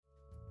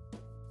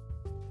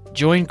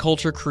Join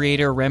culture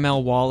creator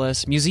Ramel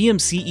Wallace, museum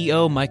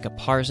CEO Micah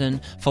Parson,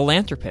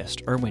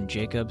 philanthropist Erwin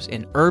Jacobs,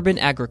 and urban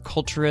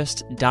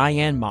agriculturist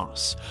Diane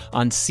Moss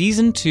on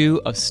Season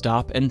 2 of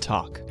Stop and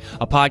Talk,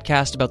 a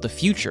podcast about the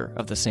future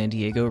of the San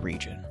Diego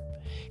region.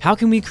 How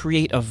can we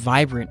create a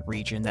vibrant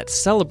region that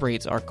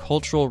celebrates our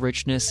cultural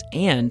richness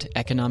and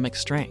economic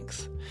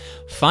strength?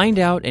 Find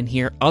out and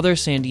hear other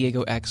San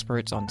Diego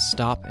experts on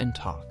Stop and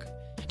Talk.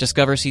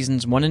 Discover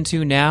Seasons 1 and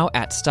 2 now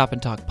at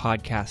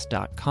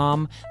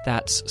stopandtalkpodcast.com.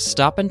 That's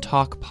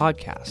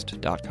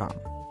stopandtalkpodcast.com.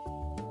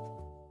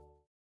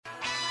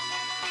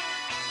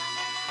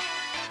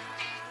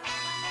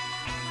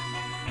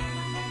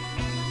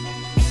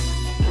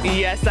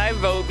 Yes, I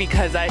vote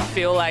because I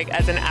feel like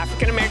as an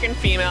African-American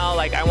female,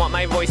 like I want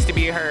my voice to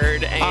be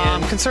heard.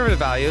 And conservative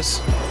values.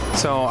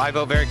 So I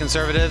vote very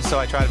conservative, so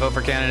I try to vote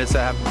for candidates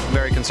that have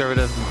very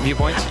conservative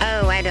viewpoints.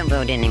 Oh, I don't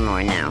vote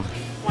anymore now.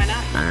 Why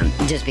not?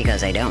 Just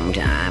because I don't.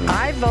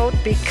 I vote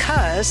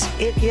because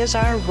it is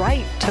our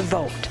right to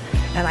vote,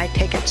 and I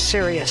take it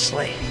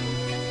seriously.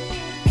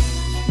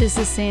 This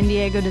is San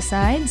Diego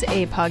Decides,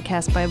 a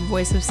podcast by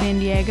Voice of San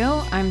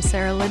Diego. I'm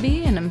Sarah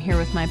Libby, and I'm here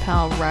with my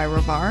pal, Rye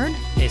Rivard.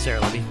 Hey,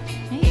 Sarah Libby.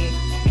 Hey.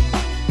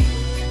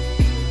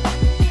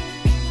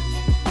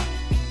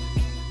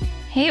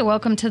 Hey,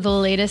 welcome to the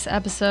latest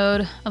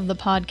episode of the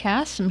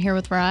podcast. I'm here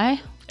with Rye.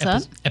 What's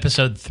up?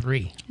 Episode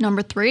 3.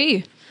 Number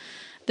 3,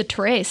 The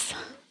Trace.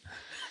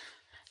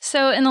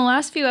 So in the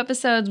last few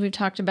episodes, we've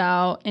talked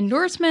about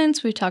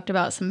endorsements, we've talked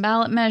about some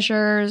ballot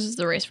measures,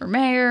 the race for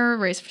mayor,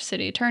 race for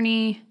city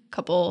attorney, a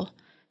couple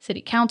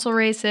city council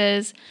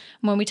races.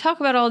 And when we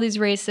talk about all these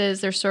races,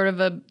 there's sort of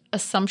a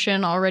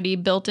assumption already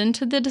built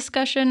into the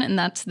discussion, and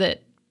that's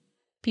that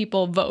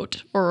people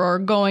vote or are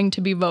going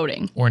to be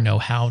voting. Or know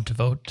how to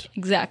vote.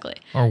 Exactly.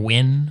 Or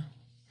win.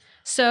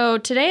 So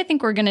today I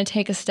think we're going to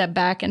take a step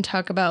back and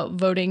talk about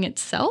voting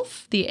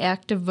itself, the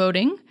act of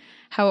voting,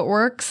 how it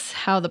works,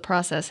 how the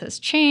process has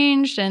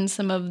changed, and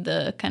some of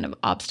the kind of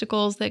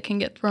obstacles that can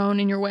get thrown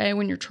in your way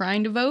when you're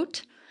trying to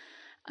vote.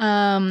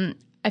 I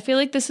feel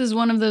like this is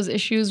one of those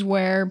issues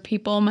where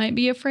people might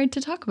be afraid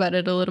to talk about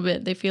it a little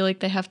bit. They feel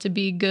like they have to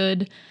be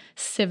good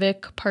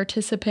civic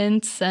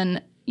participants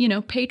and,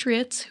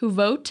 patriots who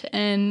vote,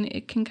 and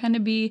it can kind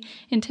of be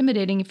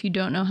intimidating if you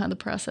don't know how the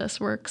process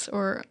works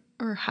or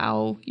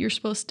how you're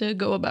supposed to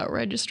go about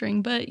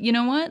registering. But you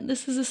know what?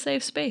 This is a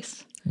safe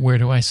space. Where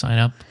do I sign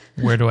up?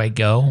 Where do I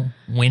go?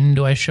 When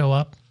do I show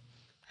up?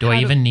 Do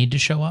I even need to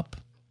show up?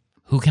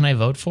 Who can I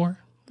vote for?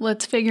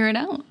 Let's figure it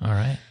out. All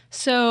right.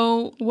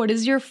 So what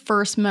is your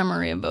first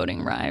memory of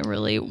voting, Rye? I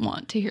really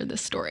want to hear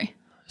this story.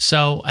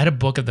 So I had a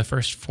book of the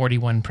first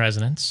 41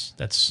 presidents.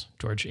 That's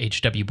George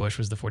H.W. Bush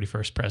was the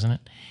 41st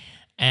president.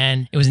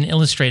 And it was an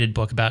illustrated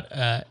book about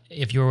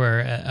if you were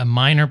a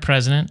minor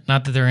president,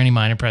 not that there are any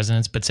minor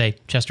presidents, but say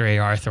Chester A.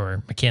 Arthur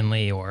or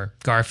McKinley or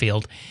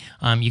Garfield,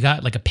 you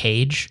got like a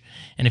page.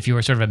 And if you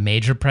were sort of a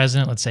major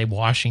president, let's say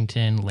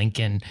Washington,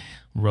 Lincoln,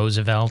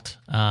 Roosevelt,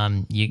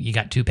 you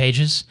got 2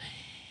 pages.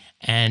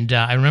 And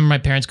I remember my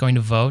parents going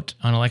to vote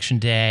on Election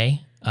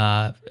Day,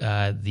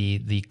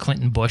 the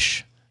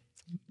Clinton-Bush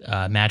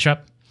matchup.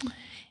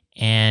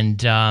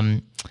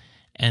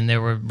 And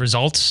there were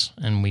results,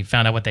 and we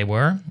found out what they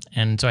were.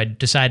 And so I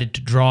decided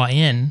to draw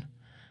in,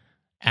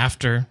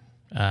 after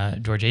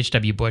George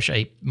H.W. Bush,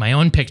 my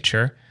own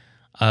picture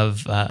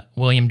of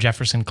William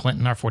Jefferson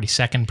Clinton, our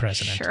 42nd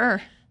president.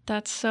 Sure.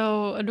 That's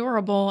so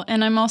adorable.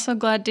 And I'm also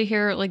glad to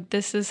hear,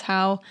 this is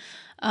how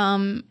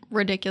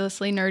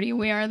ridiculously nerdy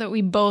we are, that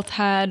we both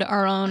had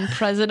our own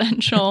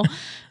presidential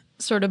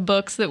sort of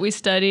books that we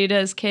studied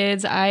as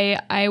kids.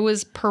 I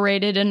was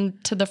paraded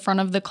into the front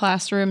of the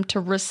classroom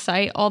to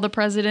recite all the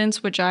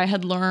presidents, which I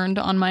had learned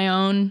on my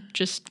own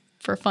just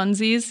for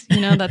funsies.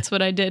 That's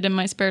what I did in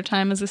my spare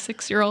time as a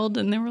 6-year-old.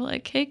 And they were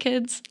like, hey,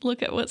 kids,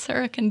 look at what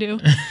Sarah can do.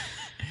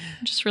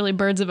 Just really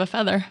birds of a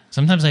feather.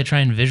 Sometimes I try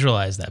and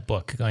visualize that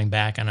book going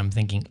back, and I'm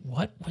thinking,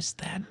 what was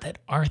that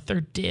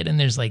Arthur did? And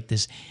there's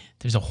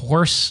a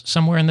horse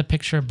somewhere in the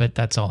picture, but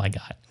that's all I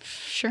got.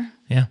 Sure.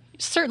 Yeah.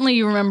 Certainly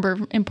you remember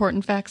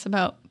important facts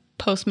about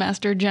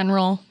Postmaster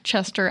General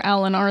Chester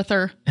Alan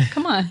Arthur.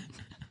 Come on.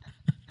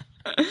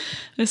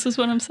 This is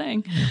what I'm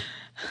saying. Yeah.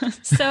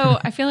 So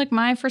I feel like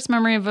my first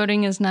memory of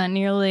voting is not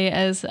nearly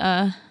as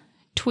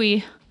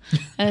twee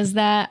as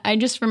that. I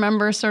just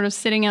remember sort of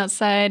sitting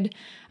outside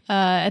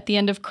at the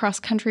end of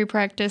cross-country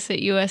practice at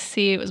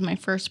USC. It was my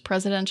first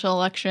presidential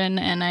election,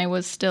 and I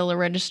was still a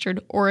registered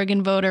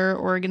Oregon voter.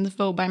 Oregon's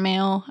vote by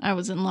mail. I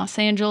was in Los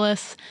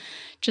Angeles,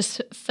 just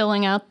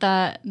filling out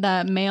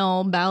that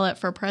mail ballot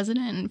for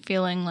president and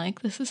feeling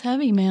like, this is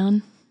heavy,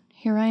 man.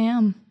 Here I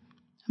am.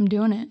 I'm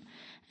doing it.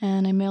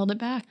 And I mailed it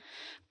back.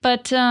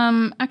 But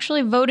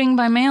actually, voting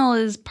by mail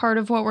is part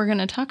of what we're going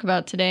to talk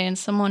about today. And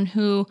someone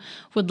who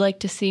would like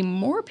to see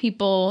more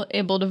people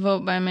able to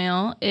vote by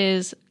mail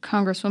is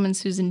Congresswoman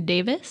Susan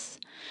Davis.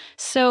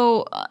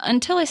 So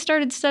until I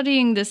started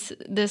studying this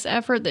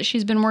effort that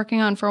she's been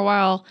working on for a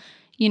while,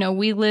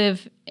 we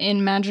live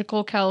in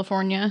magical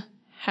California.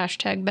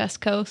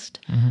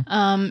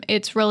 #BestCoast.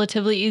 It's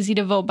relatively easy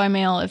to vote by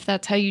mail if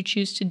that's how you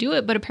choose to do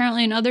it. But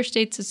apparently in other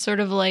states, it's sort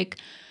of like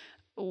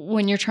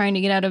when you're trying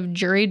to get out of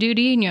jury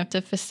duty and you have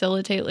to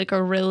facilitate like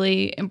a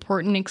really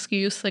important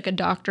excuse, like a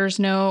doctor's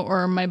note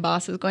or my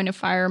boss is going to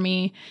fire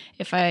me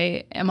if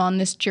I am on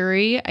this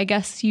jury. I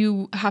guess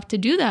you have to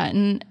do that.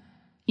 And,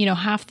 you know,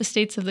 half the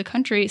states of the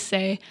country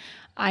say,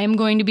 I am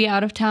going to be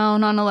out of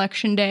town on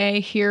election day.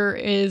 Here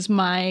is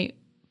my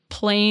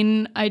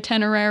plane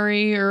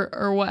itinerary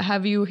or what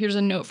have you. Here's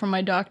a note from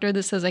my doctor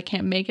that says I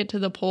can't make it to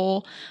the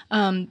poll,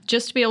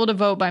 just to be able to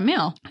vote by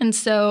mail. And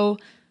so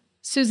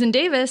Susan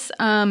Davis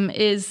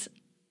is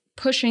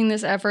pushing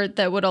this effort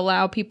that would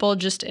allow people,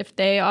 just if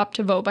they opt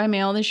to vote by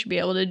mail, they should be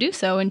able to do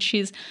so. And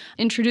she's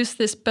introduced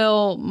this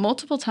bill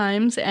multiple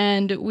times,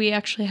 and we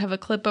actually have a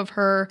clip of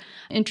her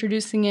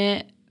introducing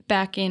it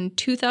back in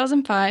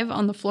 2005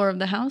 on the floor of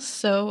the House.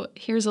 So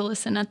here's a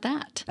listen at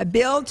that. A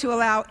bill to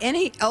allow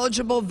any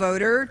eligible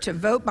voter to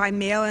vote by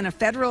mail in a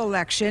federal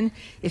election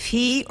if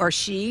he or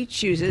she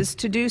chooses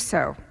to do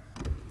so.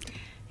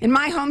 In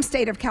my home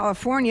state of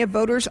California,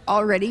 voters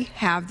already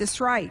have this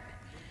right.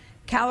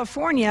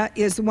 California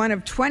is one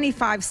of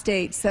 25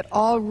 states that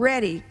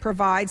already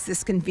provides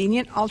this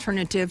convenient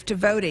alternative to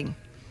voting.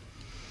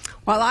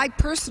 While I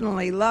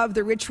personally love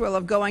the ritual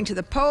of going to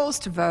the polls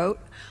to vote,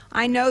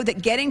 I know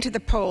that getting to the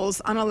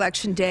polls on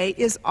Election Day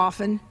is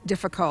often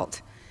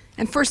difficult,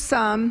 and for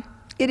some,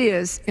 it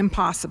is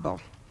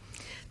impossible.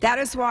 That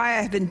is why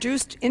I have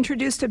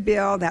introduced a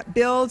bill that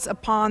builds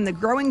upon the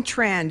growing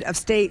trend of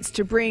states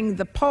to bring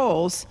the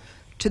polls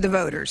to the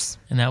voters.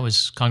 And that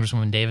was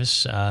Congresswoman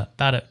Davis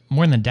about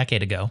more than a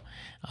decade ago,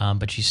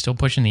 but she's still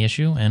pushing the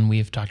issue, and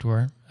we've talked to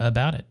her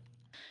about it.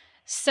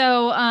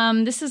 So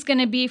this is going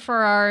to be for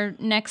our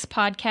next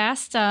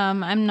podcast.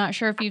 I'm not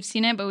sure if you've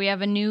seen it, but we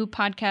have a new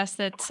podcast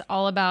that's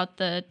all about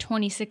the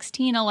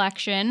 2016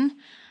 election.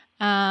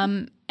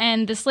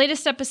 And this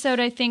latest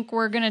episode, I think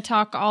we're going to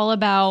talk all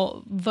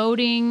about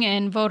voting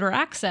and voter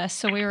access.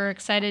 So we were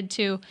excited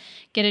to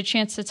get a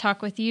chance to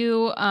talk with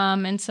you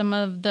and some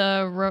of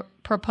the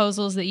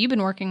proposals that you've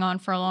been working on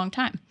for a long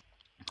time.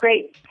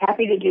 Great.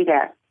 Happy to do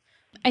that.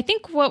 I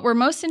think what we're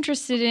most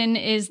interested in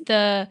is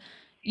the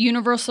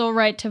Universal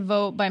Right to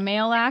Vote by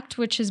Mail Act,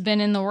 which has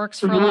been in the works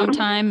for a long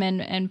time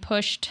and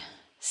pushed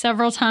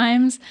several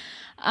times.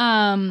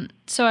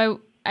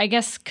 So I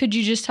guess, could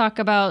you just talk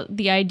about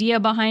the idea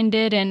behind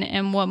it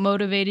and what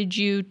motivated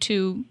you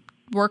to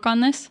work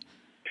on this?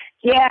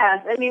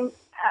 Yeah, I mean,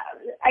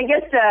 I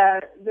guess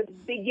the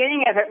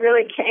beginning of it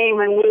really came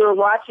when we were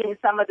watching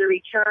some of the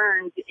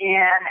returns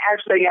in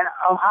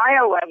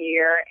Ohio one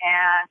year,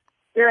 and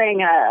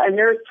hearing a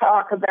nurse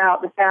talk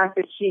about the fact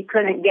that she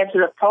couldn't get to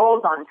the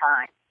polls on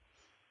time.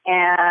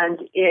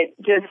 And it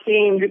just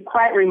seemed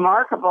quite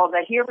remarkable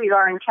that here we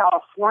are in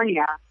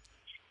California,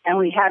 and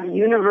we have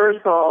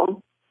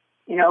universal,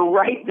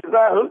 right to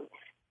vote,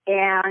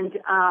 and,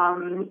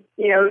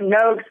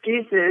 no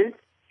excuses.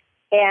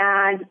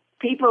 And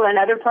people in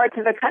other parts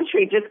of the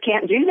country just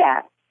can't do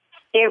that.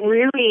 It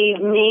really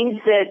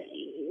means that,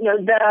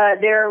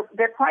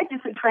 they're quite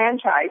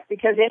disenfranchised,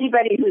 because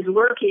anybody who's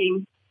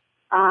working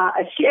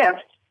a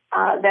shift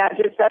that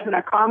just doesn't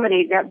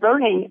accommodate that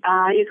voting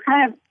is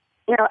kind of,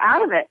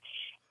 out of it.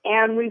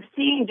 And we've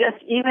seen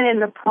just even in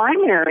the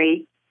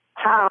primary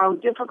how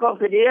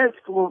difficult it is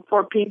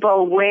for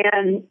people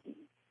when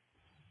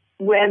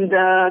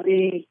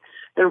the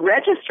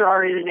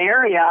registrar in an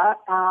area,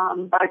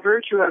 by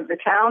virtue of the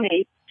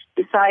county,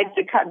 decides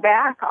to cut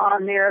back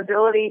on their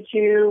ability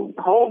to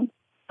hold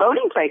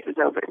voting places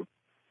open.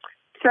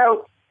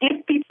 So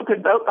if people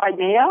could vote by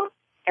mail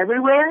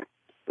everywhere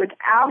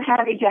without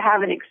having to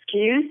have an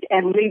excuse,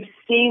 and we've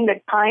seen the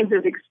kinds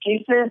of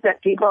excuses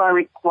that people are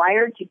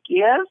required to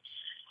give,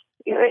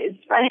 it's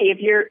funny,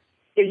 if you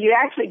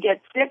actually get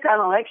sick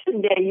on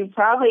election day, you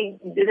probably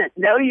didn't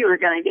know you were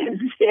going to get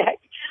sick,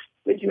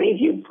 which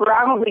means you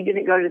probably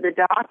didn't go to the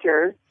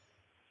doctor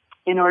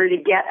in order to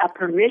get a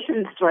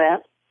permission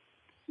slip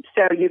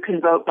so you can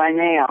vote by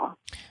mail.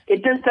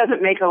 It just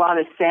doesn't make a lot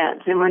of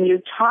sense. And when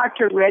you talk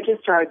to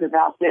registrars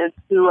about this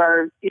who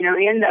are,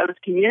 in those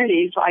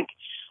communities, like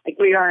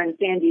we are in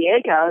San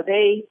Diego,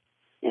 they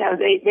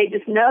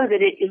just know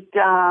that it is,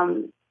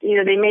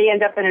 they may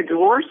end up in a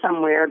drawer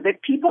somewhere,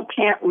 but people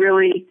can't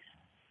really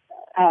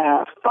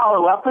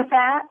follow up with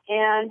that.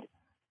 And,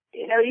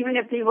 even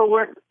if people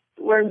weren't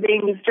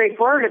being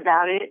straightforward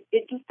about it,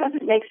 it just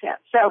doesn't make sense.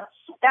 So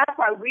that's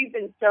why we've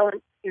been so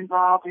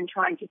involved in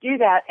trying to do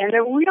that. And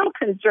the real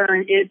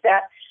concern is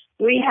that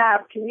we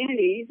have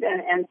communities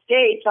and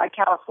states like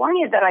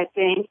California that I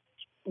think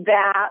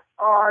that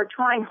are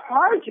trying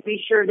hard to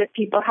be sure that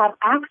people have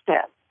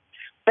access.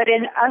 But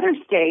in other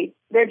states,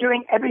 they're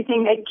doing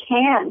everything they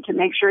can to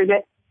make sure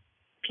that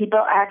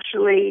people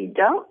actually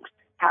don't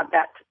have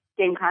that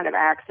same kind of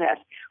access.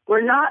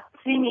 We're not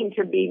seeming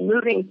to be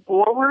moving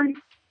forward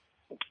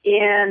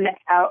in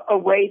a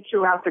way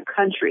throughout the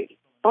country.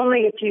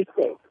 Only a few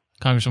states.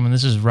 Congresswoman,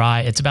 this is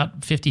Rye. It's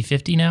about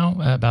 50-50 now.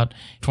 About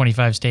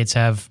 25 states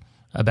have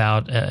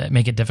about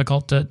make it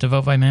difficult to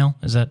vote by mail?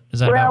 Is that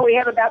well, about? We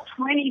have about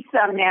 20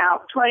 some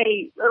now,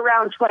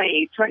 around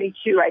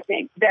 22, I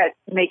think, that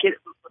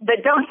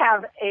don't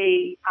have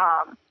a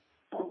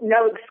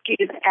no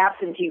excuse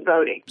absentee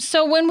voting.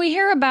 So when we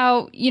hear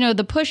about,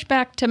 the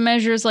pushback to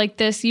measures like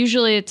this,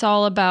 usually it's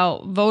all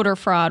about voter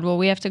fraud. Well,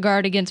 we have to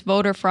guard against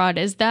voter fraud.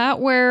 Is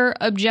that where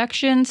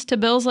objections to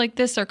bills like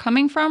this are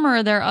coming from, or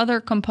are there other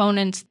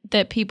components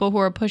that people who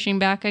are pushing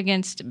back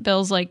against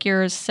bills like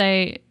yours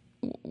say,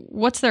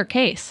 what's their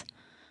case?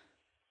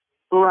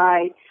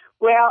 Right.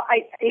 Well,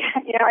 I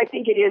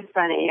think it is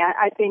funny.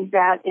 I think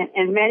that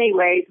in many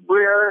ways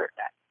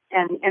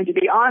and to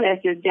be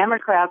honest, as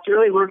Democrats,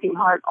 really working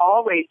hard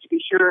always to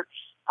be sure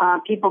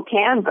people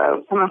can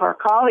vote. Some of our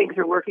colleagues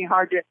are working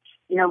hard to,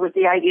 with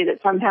the idea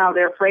that somehow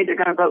they're afraid they're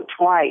going to vote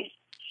twice.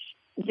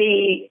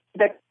 The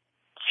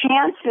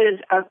chances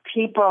of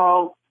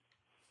people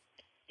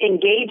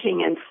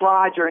engaging in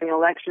fraud during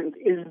elections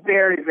is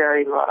very,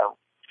 very low.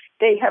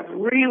 They have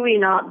really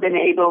not been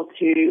able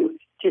to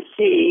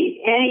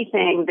see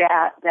anything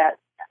that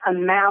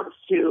amounts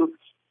to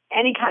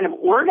any kind of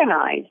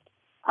organized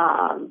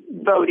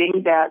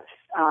voting that's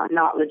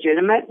not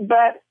legitimate,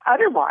 but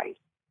otherwise,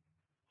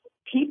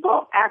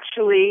 people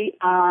actually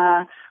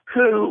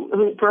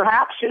who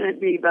perhaps shouldn't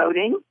be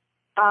voting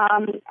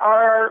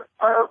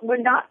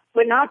would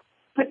not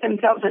put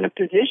themselves in a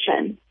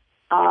position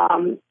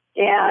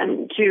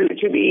and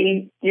to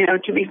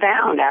be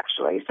found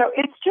actually. So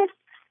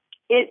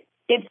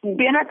it's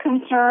been a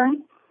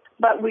concern,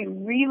 but we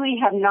really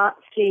have not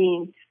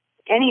seen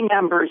any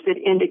numbers that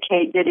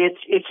indicate that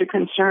it's a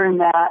concern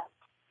that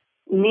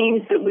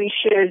means that we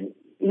should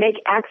make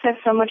access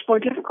so much more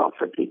difficult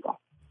for people.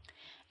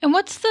 And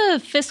what's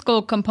the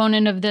fiscal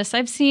component of this?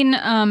 I've seen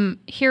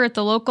here at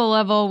the local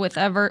level with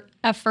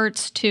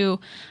efforts to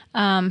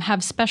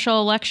have special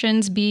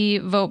elections be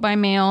vote by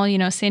mail.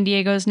 San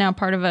Diego is now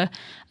part of a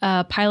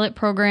pilot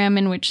program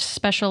in which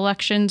special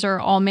elections are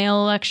all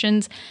mail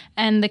elections.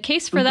 And the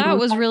case for that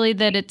was really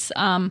that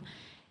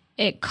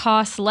it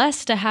costs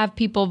less to have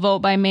people vote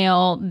by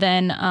mail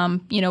than,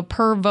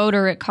 per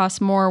voter, it costs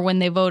more when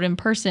they vote in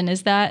person.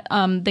 Is that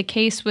the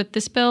case with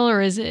this bill,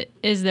 or is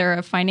there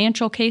a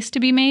financial case to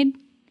be made?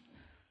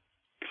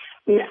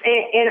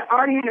 In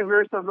our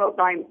Universal Vote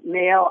by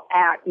Mail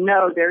Act,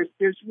 no, there's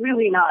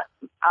really not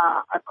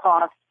a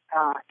cost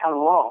at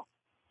all.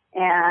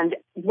 And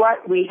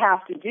what we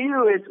have to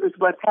do is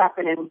what's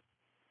happened in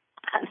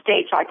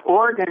states like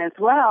Oregon as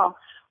well,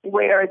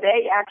 where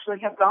they actually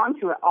have gone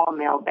to an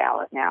all-mail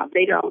ballot now.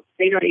 They don't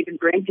even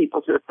bring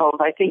people to the polls.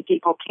 I think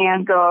people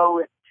can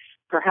go,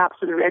 perhaps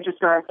to the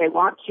registrar if they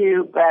want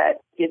to,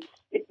 but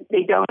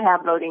they don't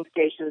have voting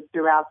stations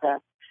throughout the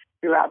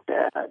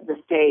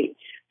state.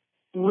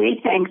 We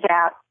think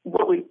that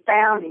what we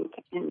found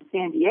in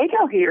San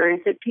Diego here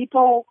is that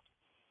people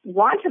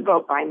want to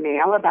vote by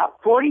mail.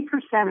 About 40%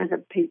 of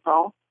the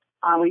people,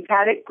 we've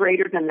had it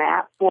greater than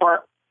that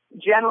for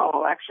general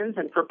elections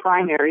and for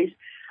primaries,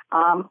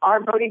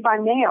 are voting by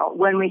mail.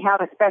 When we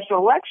have a special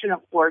election, of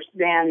course,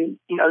 then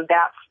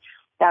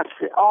that's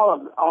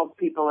all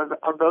people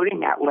are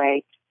voting that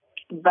way.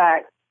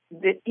 But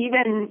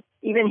even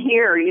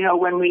here,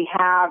 when we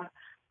have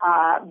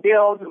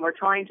bills and we're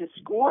trying to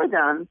score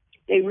them,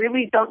 they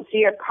really don't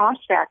see a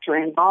cost factor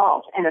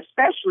involved, and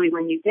especially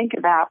when you think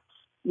about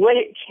what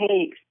it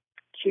takes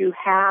to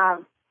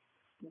have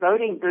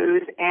voting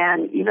booths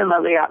and even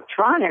the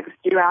electronics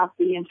throughout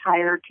the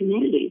entire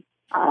community.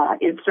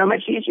 It's so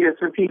much easier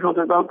for people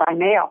to vote by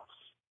mail.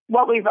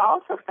 What we've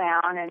also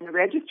found, and the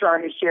registrar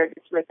has shared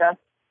this with us,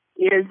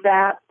 is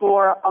that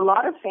for a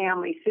lot of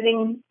families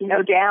sitting,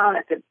 down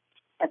at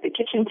the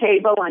kitchen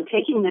table and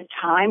taking the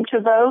time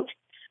to vote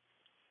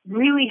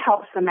really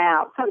helps them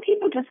out. Some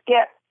people just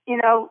get,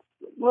 a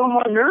little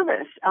more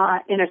nervous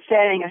in a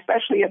setting,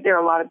 especially if there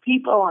are a lot of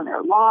people and there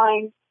are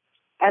lines,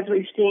 as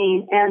we've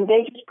seen, and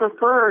they just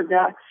prefer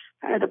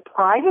the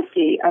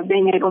privacy of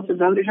being able to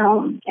vote at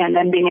home and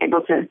then being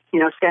able to,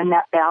 send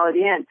that ballot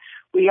in.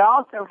 We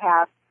also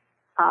have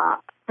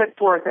put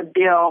forth a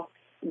bill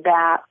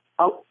that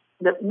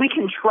we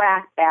can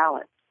track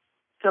ballots.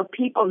 So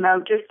people know,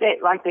 just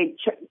like they,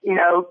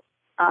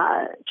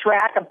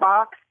 track a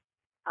box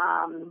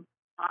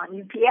on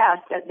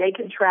UPS, that they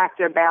can track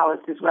their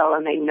ballots as well,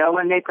 and they know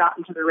when they've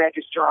gotten to the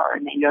registrar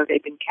and they know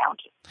they've been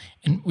counted.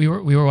 And we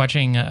were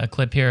watching a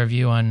clip here of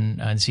you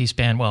on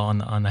C-SPAN,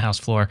 on the House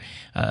floor,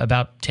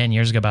 about 10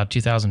 years ago, about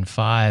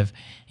 2005,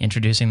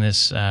 introducing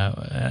this in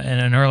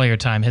an earlier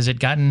time. Has it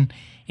gotten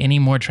any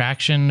more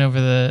traction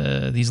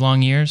over these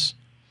long years?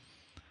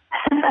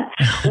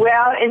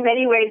 Well, in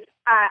many ways,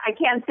 I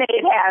can't say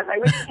it has. I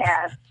wish it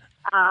has.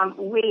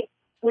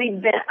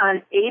 We've been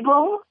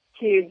unable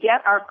to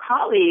get our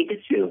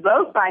colleagues who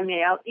vote by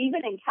mail,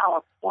 even in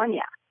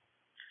California,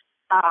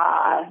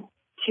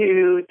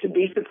 to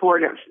be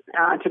supportive,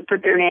 to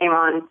put their name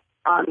on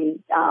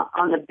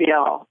the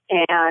bill.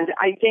 And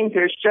I think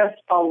there's just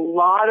a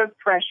lot of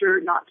pressure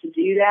not to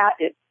do that.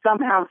 It's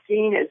somehow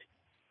seen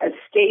as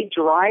stage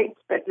rights,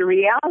 but the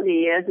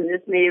reality is, and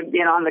this may have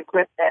been on the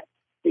clip that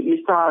that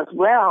you saw as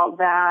well,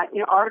 that,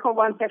 Article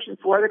 1, Section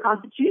 4 of the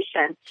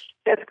Constitution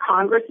says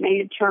Congress may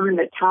determine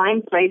the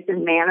time, place,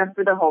 and manner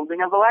for the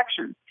holding of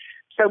elections.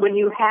 So when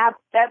you have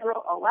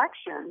federal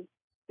elections,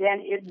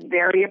 then it's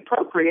very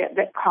appropriate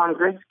that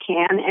Congress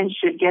can and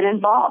should get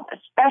involved,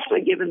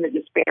 especially given the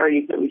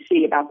disparities that we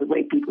see about the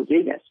way people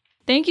do this.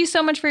 Thank you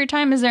so much for your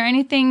time. Is there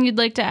anything you'd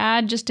like to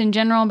add just in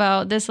general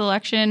about this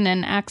election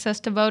and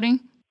access to voting?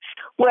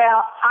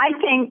 Well, I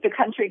think the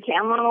country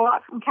can learn a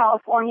lot from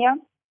California.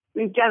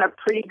 We've done a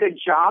pretty good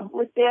job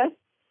with this,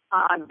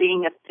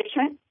 being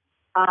efficient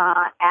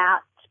at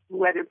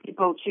whether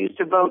people choose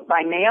to vote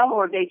by mail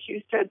or they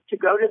choose to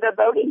go to the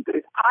voting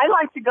booth. I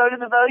like to go to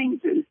the voting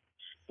booth.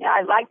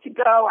 I like to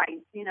go.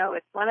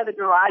 It's one of the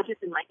garages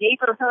in my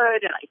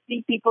neighborhood, and I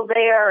see people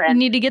there.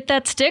 And you need to get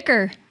that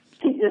sticker.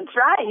 That's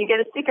right. You get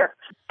a sticker.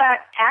 But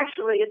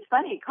actually, it's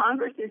funny.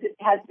 Congress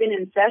has been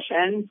in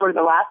session for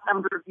the last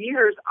number of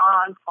years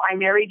on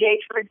primary days,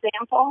 for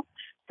example,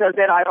 so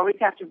that I always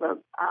have to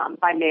vote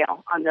by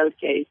mail on those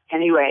days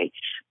anyway.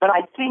 But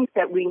I think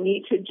that we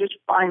need to just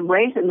find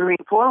ways of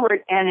moving forward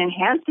and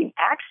enhancing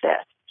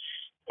access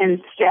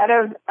instead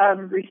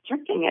of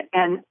restricting it.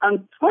 And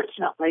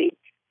unfortunately,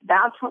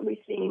 that's what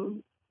we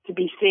seem to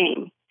be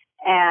seeing.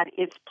 And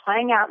it's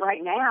playing out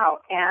right now.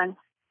 And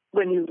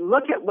when you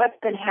look at what's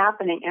been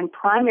happening in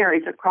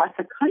primaries across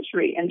the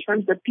country in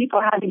terms of people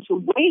having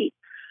to wait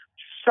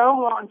so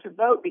long to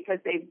vote because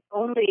they've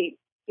only,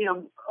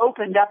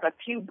 opened up a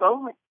few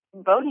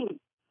voting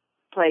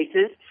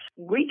places,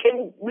 we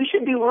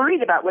should be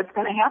worried about what's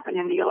going to happen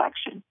in the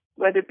election,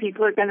 whether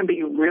people are going to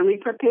be really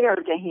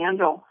prepared to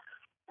handle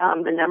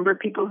the number of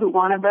people who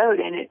want to vote.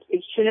 And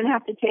it shouldn't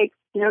have to take,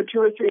 2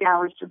 or 3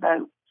 hours to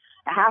vote.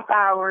 A half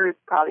hour is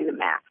probably the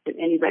max that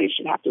anybody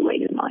should have to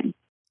wait in line.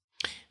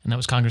 And that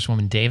was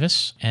Congresswoman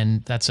Davis,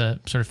 and that's a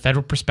sort of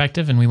federal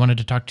perspective, and we wanted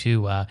to talk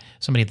to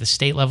somebody at the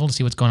state level to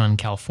see what's going on in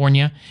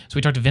California. So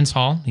we talked to Vince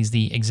Hall. He's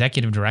the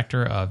executive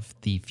director of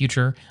the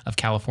Future of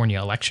California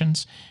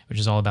Elections, which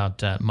is all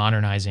about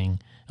modernizing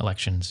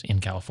elections in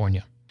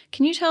California.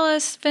 Can you tell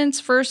us,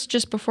 Vince, first,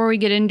 just before we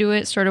get into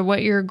it, sort of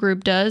what your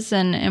group does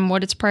and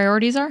what its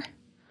priorities are?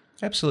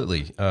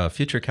 Absolutely.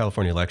 Future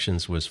California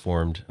Elections was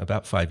formed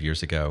about 5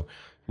 years ago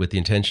with the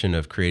intention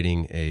of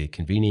creating a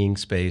convening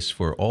space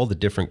for all the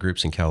different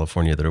groups in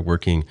California that are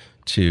working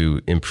to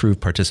improve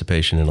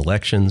participation in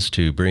elections,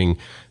 to bring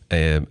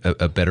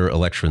a better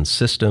election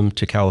system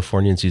to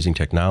Californians using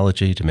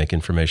technology to make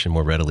information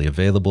more readily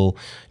available,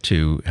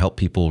 to help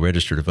people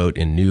register to vote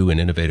in new and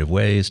innovative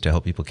ways, to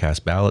help people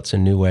cast ballots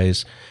in new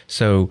ways.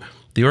 So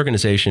the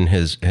organization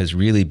has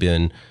really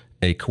been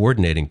a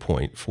coordinating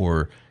point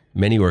for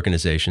many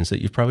organizations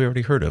that you've probably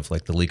already heard of,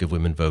 like the League of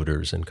Women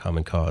Voters and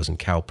Common Cause and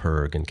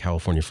CalPIRG and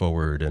California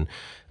Forward and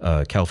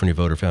California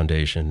Voter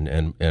Foundation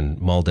and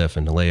MALDEF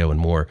and NALEO and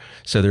more.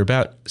 So there are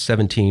about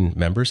 17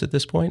 members at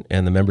this point,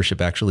 and the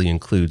membership actually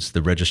includes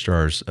the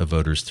registrars of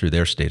voters through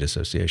their state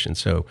association.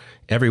 So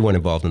everyone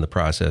involved in the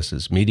process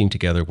is meeting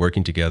together,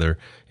 working together,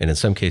 and in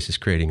some cases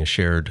creating a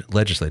shared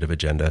legislative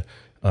agenda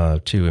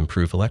to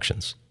improve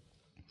elections.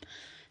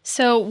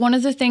 So one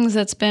of the things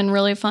that's been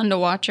really fun to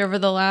watch over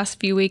the last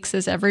few weeks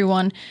is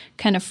everyone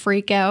kind of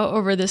freak out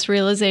over this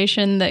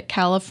realization that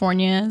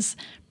California's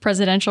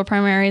presidential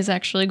primary is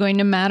actually going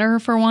to matter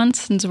for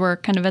once, since we're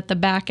kind of at the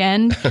back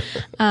end.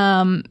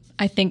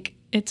 I think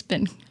it's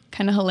been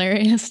kind of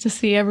hilarious to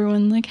see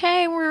everyone like,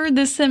 hey, we're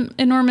this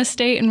enormous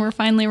state and we're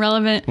finally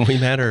relevant. We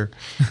matter.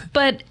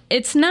 But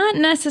it's not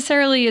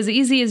necessarily as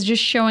easy as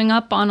just showing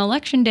up on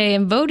election day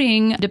and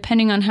voting,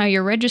 depending on how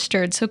you're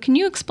registered. So can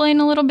you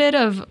explain a little bit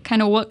of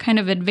kind of what kind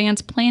of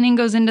advanced planning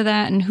goes into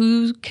that and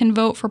who can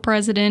vote for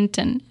president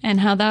and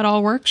how that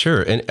all works?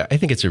 Sure. And I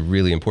think it's a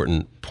really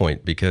important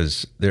point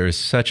because there is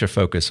such a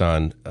focus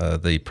on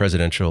the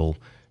presidential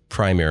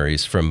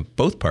primaries from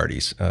both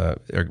parties are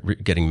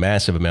getting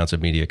massive amounts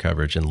of media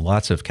coverage, and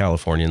lots of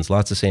Californians,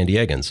 lots of San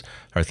Diegans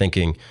are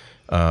thinking,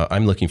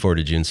 I'm looking forward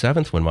to June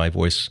 7th when my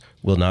voice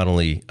will not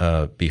only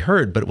be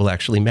heard, but it will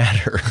actually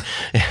matter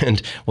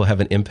and will have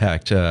an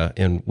impact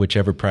in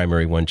whichever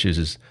primary one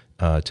chooses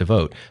to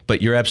vote.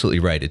 But you're absolutely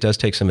right. It does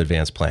take some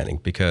advanced planning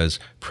because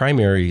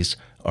primaries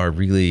are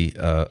really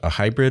a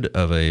hybrid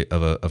of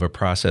a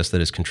process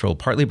that is controlled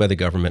partly by the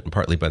government and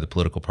partly by the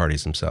political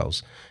parties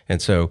themselves.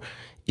 And so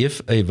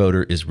if a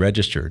voter is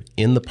registered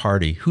in the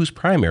party whose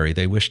primary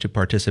they wish to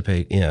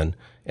participate in,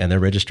 and their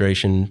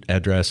registration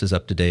address is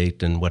up to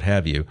date and what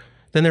have you,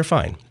 then they're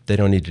fine. They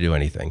don't need to do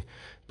anything.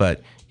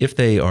 But if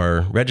they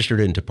are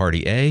registered into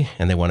Party A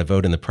and they want to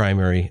vote in the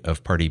primary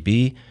of Party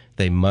B,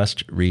 they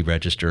must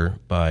re-register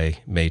by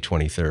May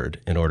 23rd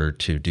in order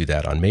to do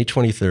that. On May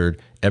 23rd,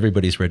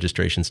 everybody's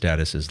registration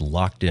status is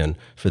locked in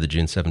for the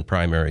June 7th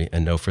primary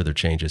and no further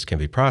changes can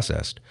be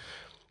processed.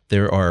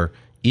 There are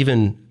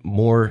even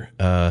more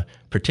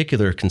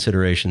particular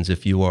considerations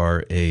if you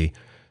are a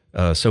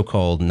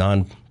so-called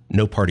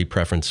no party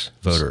preference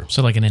voter.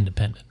 So like an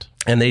independent.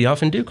 And they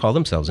often do call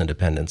themselves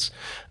independents.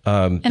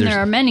 And there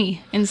are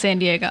many in San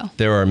Diego.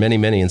 There are many,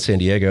 many in San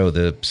Diego.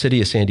 The city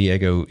of San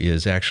Diego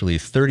is actually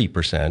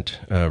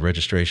 30%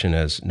 registration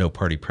as no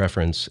party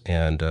preference,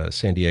 and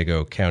San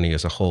Diego County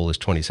as a whole is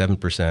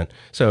 27%.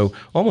 So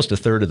almost a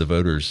third of the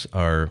voters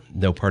are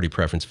no party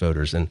preference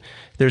voters. And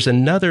there's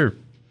another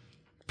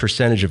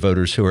percentage of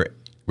voters who are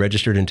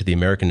registered into the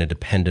American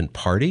Independent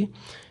Party.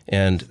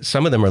 And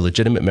some of them are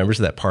legitimate members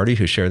of that party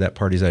who share that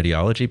party's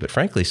ideology. But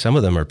frankly, some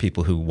of them are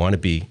people who want to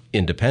be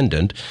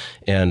independent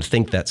and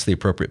think that's the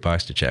appropriate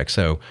box to check.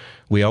 So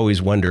we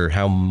always wonder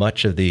how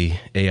much of the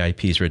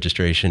AIP's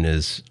registration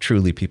is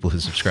truly people who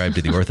subscribe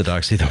to the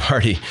orthodoxy of the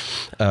party.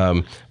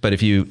 But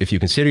if you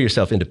consider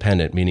yourself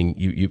independent, meaning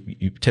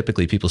you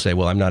typically people say,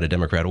 well, I'm not a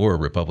Democrat or a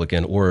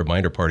Republican or a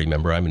minor party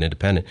member, I'm an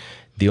independent.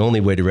 The only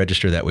way to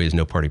register that way is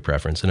no party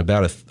preference, and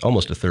about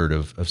almost a third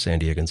of San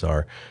Diegans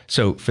are.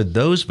 So for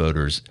those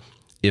voters,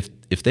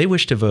 if they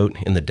wish to vote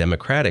in the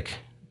Democratic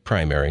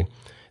primary,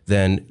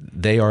 then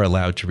they are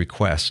allowed to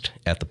request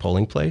at the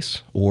polling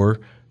place or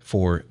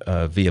for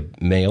via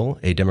mail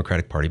a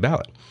Democratic Party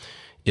ballot.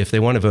 If they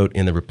want to vote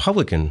in the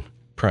Republican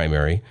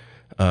primary,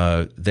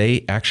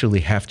 they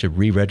actually have to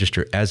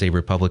re-register as a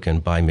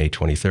Republican by May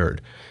 23rd.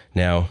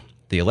 Now,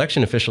 the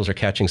election officials are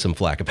catching some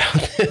flack about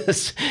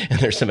this, and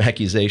there's some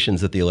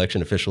accusations that the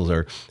election officials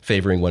are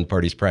favoring one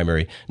party's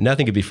primary.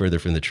 Nothing could be further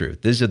from the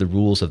truth. These are the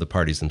rules of the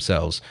parties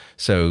themselves.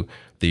 So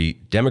the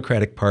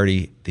Democratic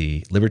Party,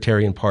 the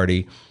Libertarian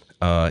Party,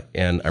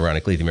 and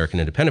ironically, the American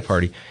Independent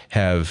Party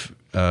have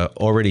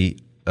already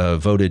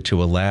voted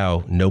to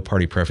allow no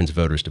party preference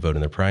voters to vote in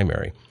their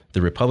primary.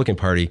 The Republican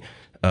Party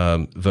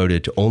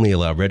voted to only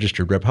allow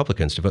registered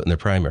Republicans to vote in their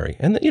primary.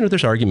 And,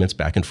 there's arguments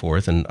back and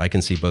forth, and I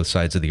can see both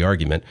sides of the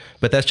argument,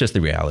 but that's just the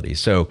reality.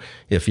 So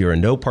if you're a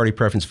no party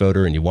preference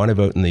voter and you want to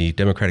vote in the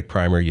Democratic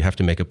primary, you have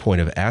to make a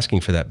point of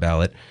asking for that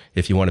ballot.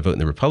 If you want to vote in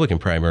the Republican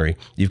primary,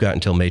 you've got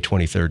until May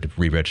 23rd to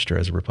re-register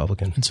as a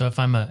Republican. And so if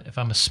I'm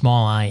a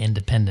small I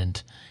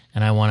independent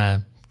and I want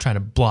to try to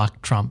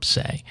block Trump,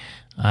 say,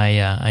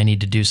 I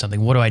need to do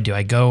something. What do?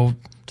 I go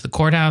to the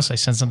courthouse? I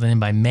send something in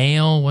by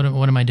mail? What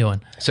am I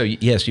doing? So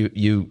yes,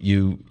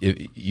 you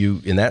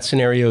in that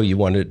scenario, you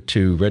wanted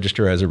to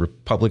register as a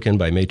Republican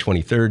by May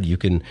 23rd. You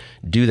can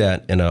do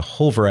that in a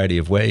whole variety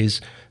of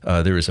ways.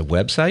 There is a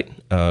website,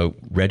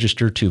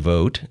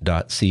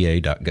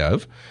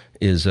 registertovote.ca.gov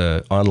is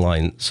an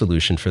online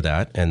solution for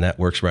that, and that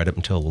works right up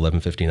until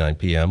 11:59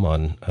 p.m.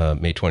 on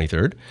May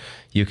 23rd.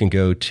 You can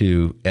go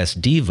to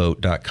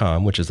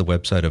sdvote.com, which is the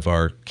website of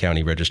our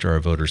county registrar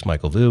of voters,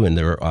 Michael Vu, and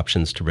there are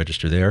options to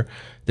register there.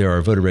 There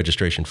are voter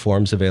registration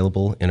forms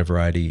available in a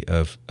variety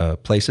of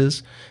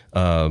places.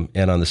 And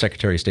on the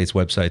Secretary of State's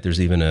website,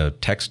 there's even a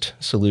text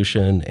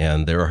solution,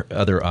 and there are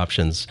other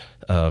options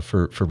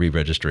for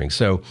re-registering.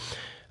 So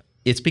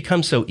it's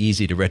become so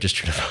easy to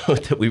register to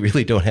vote that we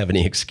really don't have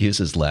any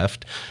excuses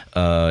left.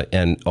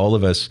 And all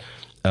of us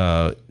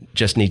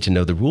just need to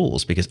know the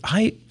rules, because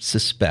I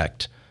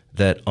suspect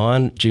that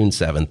on June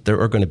 7th,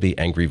 there are going to be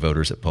angry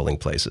voters at polling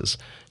places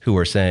who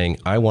are saying,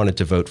 I wanted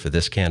to vote for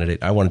this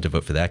candidate, I wanted to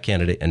vote for that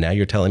candidate, and now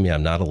you're telling me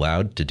I'm not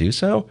allowed to do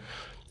so?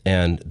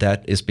 And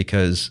that is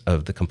because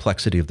of the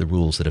complexity of the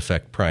rules that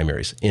affect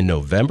primaries. In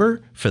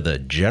November, for the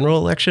general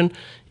election,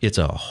 it's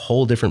a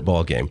whole different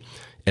ballgame.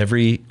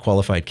 Every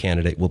qualified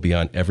candidate will be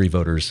on every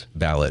voter's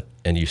ballot,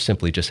 and you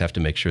simply just have to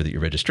make sure that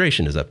your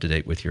registration is up to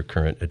date with your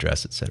current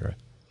address, et cetera.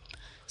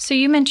 So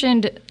you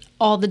mentioned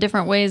all the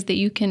different ways that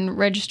you can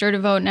register to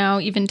vote now,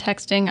 even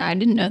texting. I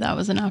didn't know that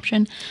was an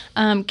option.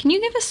 Can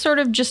you give us sort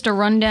of just a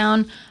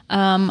rundown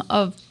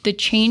of the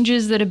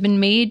changes that have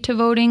been made to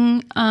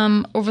voting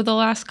over the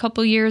last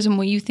couple of years, and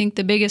what you think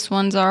the biggest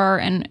ones are,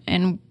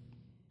 and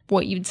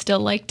what you'd still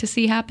like to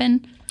see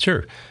happen?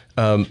 Sure.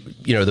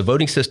 The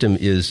voting system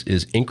is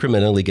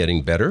incrementally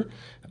getting better.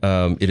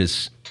 It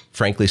is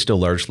frankly still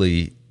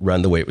largely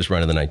run the way it was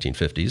run in the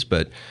 1950s.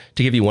 But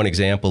to give you one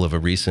example of a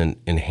recent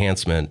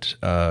enhancement,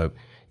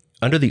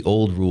 under the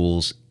old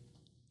rules,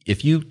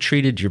 if you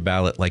treated your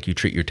ballot like you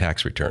treat your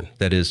tax return,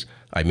 that is,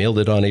 I mailed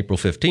it on April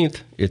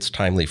 15th, it's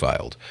timely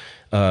filed.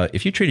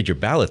 If you treated your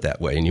ballot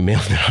that way and you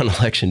mailed it on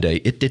Election Day,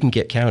 it didn't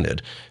get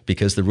counted,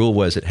 because the rule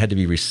was it had to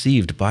be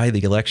received by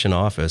the election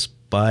office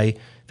by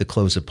the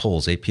close of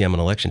polls, 8 p.m. on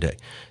Election Day.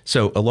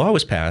 So a law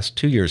was passed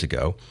 2 years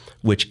ago,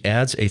 which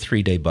adds a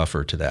 3-day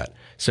buffer to that.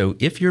 So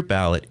if your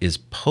ballot is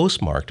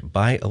postmarked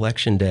by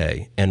Election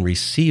Day and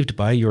received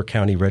by your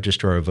county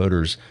registrar of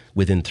voters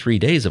within 3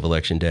 days of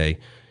Election Day,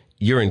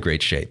 you're in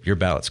great shape. Your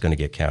ballot's going to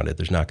get counted.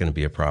 There's not going to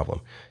be a problem.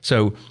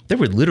 So there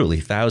were literally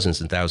thousands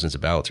and thousands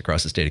of ballots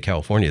across the state of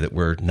California that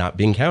were not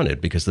being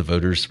counted because the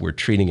voters were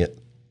treating it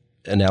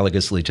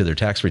analogously to their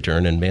tax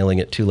return and mailing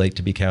it too late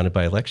to be counted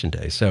by Election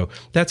Day. So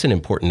that's an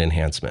important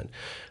enhancement.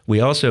 We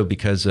also,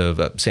 because of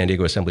San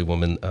Diego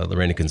Assemblywoman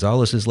Lorena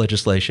Gonzalez's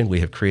legislation, we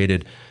have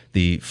created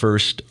the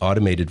first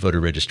automated voter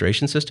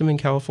registration system in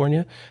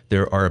California.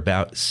 There are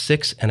about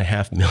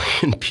 6.5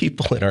 million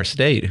people in our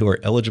state who are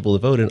eligible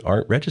to vote and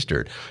aren't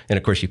registered. And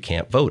of course, you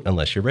can't vote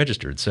unless you're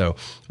registered. So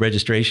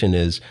registration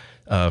is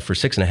for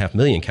 6.5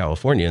 million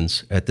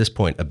Californians, at this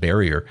point, a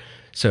barrier.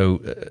 So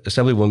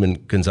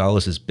Assemblywoman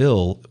Gonzalez's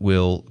bill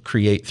will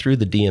create through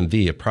the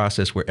DMV a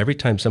process where every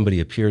time somebody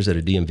appears at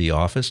a DMV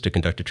office to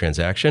conduct a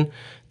transaction,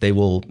 they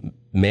will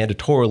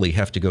mandatorily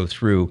have to go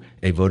through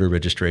a voter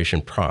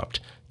registration prompt.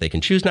 They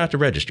can choose not to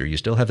register. You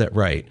still have that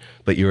right,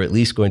 but you're at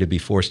least going to be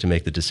forced to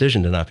make the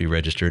decision to not be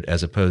registered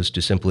as opposed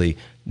to simply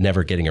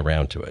never getting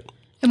around to it.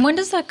 And when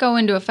does that go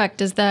into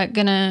effect? Is that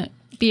going to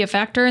be a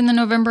factor in the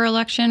November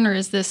election, or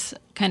is this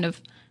kind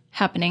of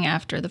happening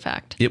after the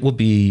fact? It will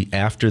be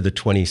after the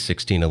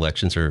 2016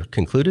 elections are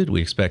concluded.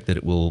 We expect that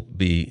it will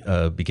be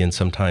begin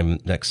sometime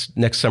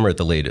next summer at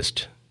the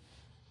latest.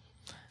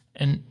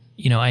 And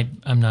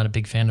I'm not a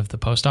big fan of the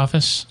post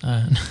office.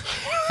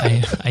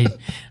 I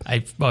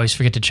always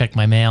forget to check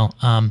my mail,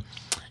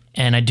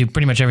 and I do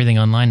pretty much everything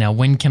online now.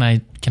 When can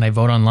I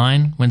vote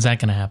online? When's that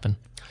going to happen?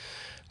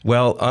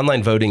 Well,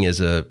 online voting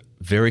is a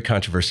very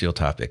controversial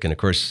topic. And of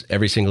course,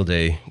 every single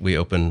day we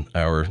open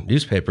our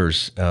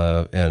newspapers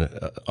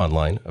and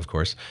online, of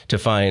course, to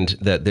find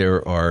that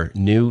there are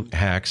new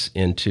hacks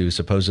into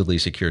supposedly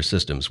secure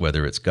systems,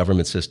 whether it's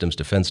government systems,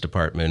 Defense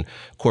Department,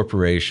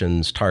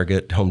 corporations,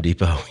 Target, Home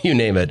Depot, you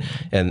name it,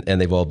 and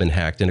they've all been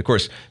hacked. And of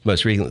course,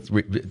 most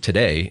recently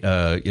today,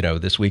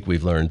 this week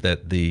we've learned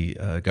that the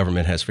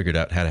government has figured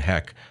out how to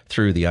hack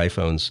through the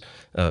iPhone's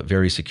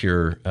very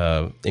secure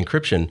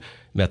encryption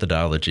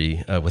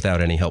methodology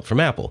without any help from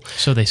Apple.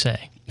 So they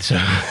say.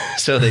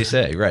 So they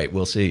say, right,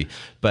 we'll see.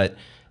 But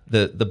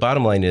the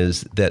bottom line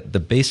is that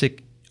the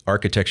basic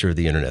architecture of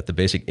the internet, the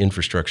basic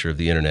infrastructure of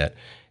the internet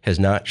has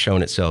not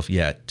shown itself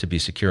yet to be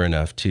secure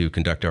enough to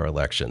conduct our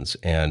elections.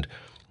 And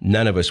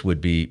none of us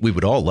we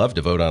would all love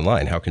to vote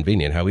online. How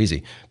convenient, how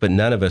easy. But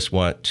none of us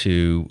want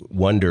to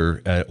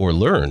wonder or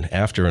learn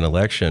after an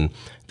election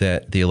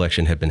that the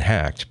election had been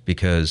hacked,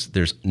 because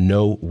there's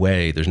no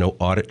way, there's no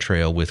audit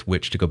trail with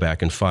which to go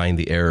back and find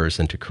the errors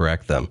and to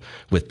correct them.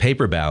 With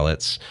paper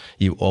ballots,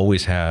 you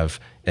always have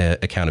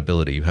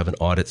accountability. You have an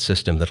audit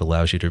system that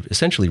allows you to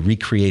essentially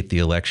recreate the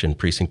election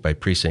precinct by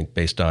precinct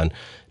based on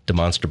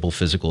demonstrable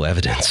physical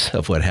evidence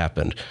of what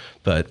happened.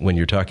 But when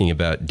you're talking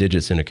about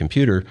digits in a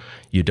computer,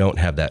 you don't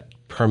have that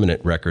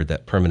permanent record,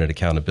 that permanent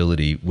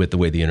accountability with the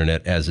way the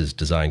internet as is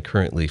designed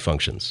currently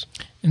functions.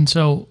 And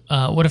so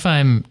what if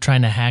I'm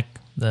trying to hack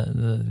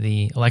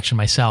the election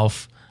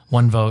myself?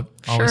 One vote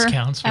always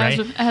counts, right?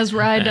 As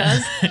Rye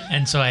does.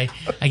 And so I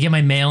get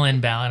my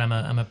mail-in ballot.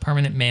 I'm a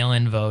permanent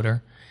mail-in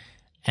voter.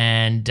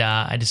 And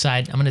I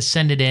decide I'm going to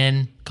send it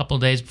in a couple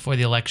of days before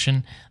the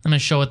election. I'm going to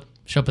show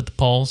up at the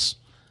polls,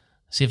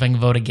 see if I can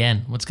vote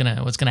again. What's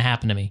gonna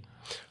happen to me?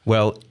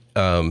 Well,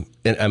 and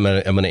I'm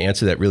gonna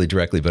answer that really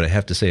directly, but I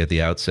have to say at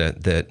the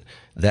outset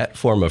that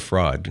form of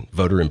fraud,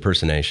 voter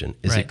impersonation,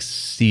 is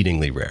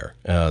exceedingly rare.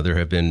 There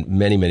have been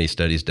many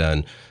studies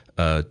done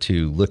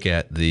to look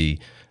at the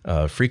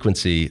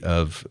frequency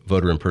of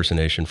voter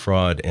impersonation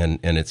fraud, and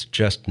it's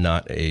just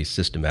not a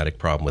systematic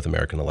problem with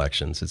American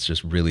elections. It's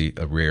just really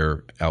a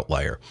rare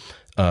outlier.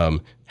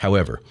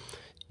 However,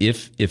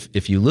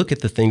 if you look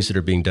at the things that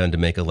are being done to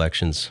make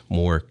elections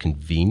more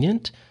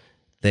convenient,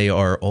 they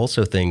are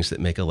also things that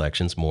make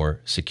elections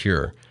more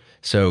secure.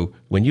 So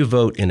when you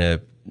vote in a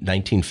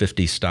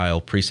 1950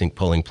 style precinct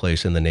polling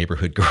place in the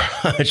neighborhood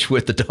garage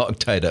with the dog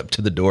tied up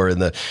to the door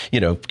and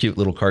the cute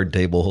little card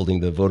table holding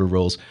the voter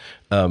rolls,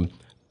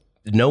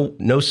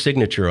 no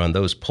signature on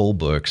those poll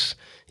books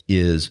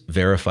is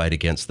verified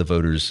against the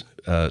voter's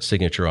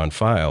signature on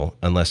file,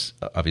 unless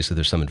obviously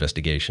there's some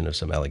investigation of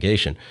some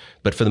allegation.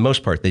 But for the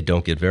most part, they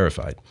don't get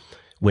verified.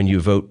 When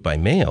you vote by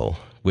mail,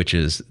 which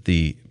is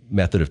the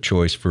method of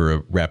choice for a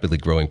rapidly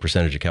growing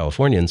percentage of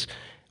Californians,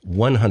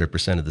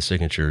 100% of the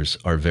signatures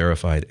are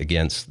verified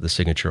against the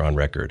signature on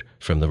record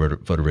from the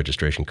voter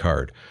registration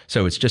card.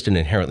 So it's just an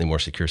inherently more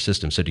secure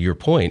system. So to your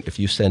point, if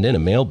you send in a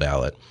mail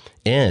ballot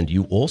and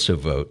you also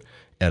vote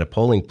at a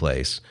polling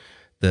place,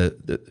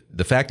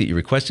 the fact that you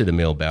requested a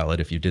mail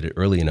ballot, if you did it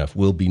early enough,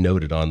 will be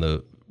noted on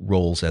the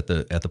rolls at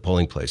the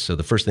polling place. So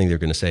the first thing they're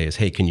going to say is,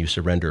 hey, can you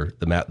surrender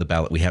the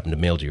ballot we happen to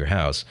mail to your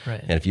house?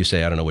 Right. And if you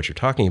say, I don't know what you're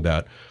talking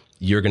about,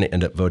 you're going to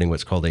end up voting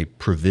what's called a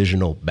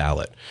provisional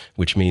ballot,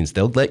 which means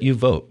they'll let you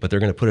vote, but they're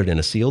going to put it in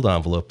a sealed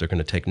envelope. They're going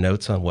to take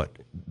notes on what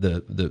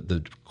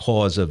the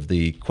cause of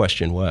the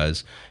question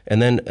was.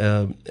 And then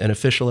an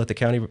official at the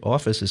county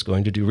office is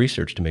going to do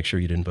research to make sure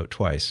you didn't vote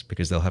twice,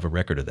 because they'll have a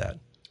record of that.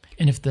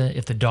 And if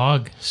the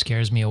dog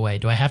scares me away,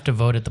 do I have to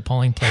vote at the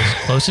polling place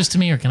closest to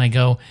me, or can I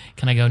go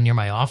near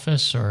my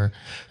office, or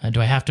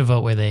do I have to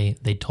vote where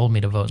they told me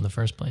to vote in the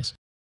first place?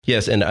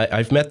 Yes, and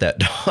I've met that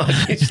dog.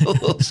 He's a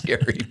little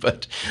scary,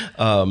 but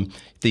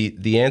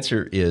the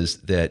answer is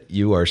that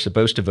you are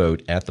supposed to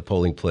vote at the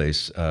polling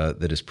place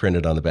that is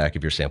printed on the back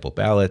of your sample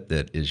ballot,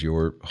 that is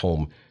your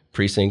home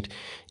precinct.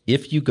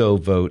 If you go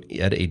vote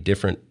at a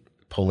different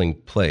polling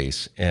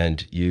place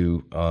and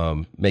you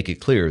make it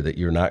clear that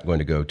you're not going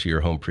to go to your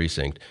home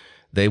precinct,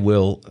 they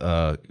will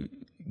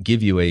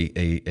give you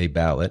a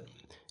ballot.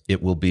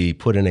 It will be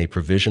put in a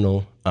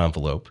provisional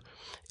envelope.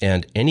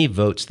 And any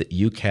votes that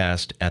you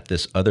cast at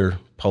this other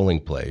polling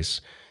place,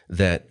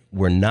 that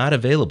were not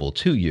available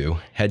to you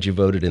had you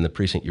voted in the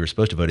precinct you were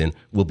supposed to vote in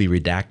will be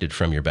redacted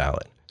from your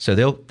ballot. So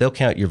they'll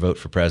count your vote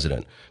for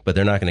president, but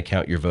they're not going to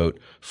count your vote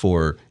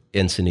for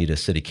Encinitas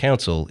City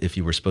Council if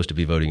you were supposed to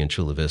be voting in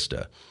Chula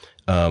Vista.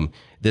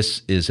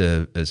 This is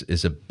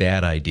a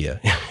bad idea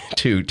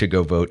to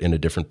go vote in a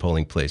different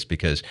polling place,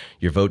 because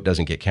your vote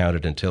doesn't get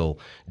counted until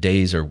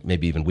days or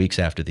maybe even weeks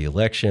after the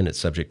election. It's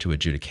subject to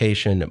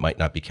adjudication. It might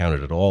not be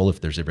counted at all if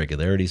there's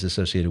irregularities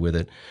associated with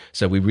it.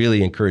 So we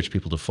really encourage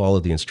people to follow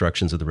the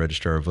instructions of the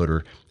registrar of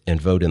voter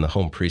and vote in the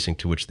home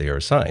precinct to which they are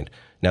assigned.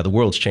 Now, the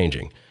world's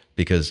changing,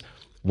 because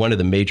one of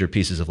the major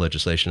pieces of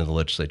legislation in the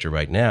legislature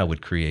right now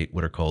would create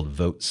what are called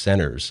vote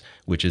centers,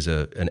 which is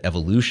an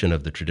evolution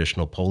of the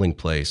traditional polling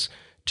place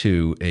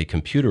to a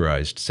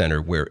computerized center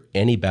where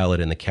any ballot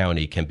in the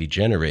county can be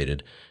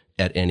generated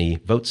at any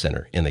vote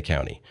center in the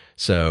county.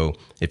 So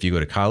if you go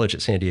to college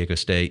at San Diego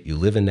State, you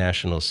live in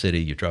National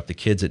City, you drop the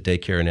kids at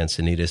daycare in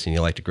Encinitas, and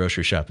you like to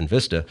grocery shop in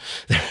Vista,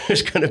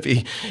 there's going to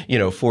be,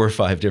 4 or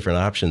 5 different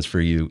options for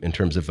you in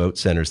terms of vote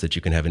centers that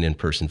you can have an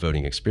in-person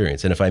voting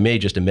experience. And if I may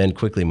just amend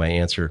quickly my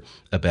answer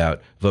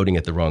about voting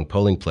at the wrong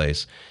polling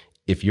place,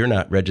 if you're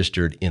not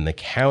registered in the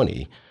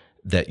county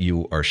that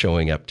you are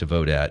showing up to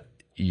vote at,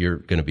 you're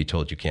going to be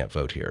told you can't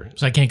vote here.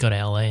 So I can't go to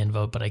LA and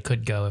vote, but I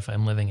could go if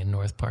I'm living in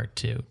North Park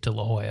to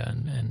La Jolla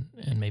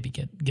and maybe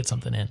get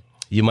something in.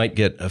 You might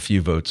get a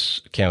few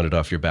votes counted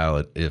off your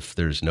ballot if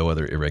there's no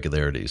other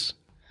irregularities.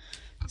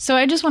 So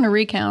I just want to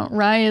recount.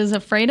 Rye is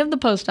afraid of the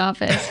post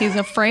office. He's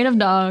afraid of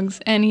dogs,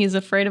 and he's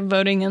afraid of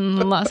voting in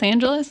Los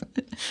Angeles.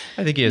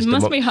 I think he has. It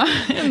must be hard.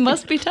 It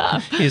must be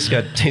tough.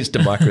 He's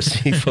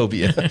democracy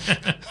phobia.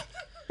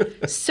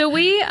 So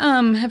we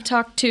have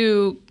talked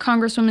to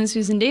Congresswoman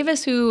Susan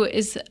Davis, who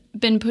has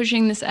been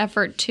pushing this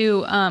effort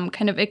to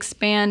kind of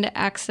expand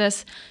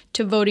access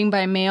to voting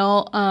by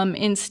mail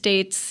in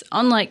states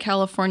unlike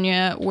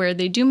California, where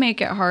they do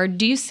make it hard.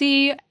 Do you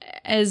see,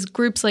 as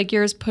groups like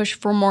yours push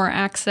for more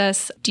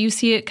access, do you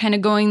see it kind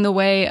of going the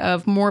way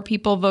of more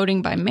people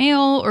voting by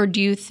mail, or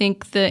do you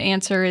think the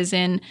answer is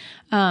in,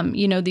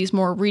 these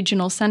more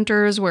regional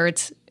centers where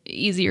it's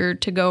easier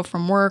to go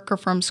from work or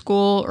from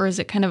school, or is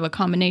it kind of a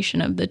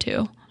combination of the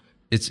two?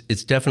 It's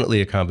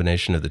definitely a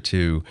combination of the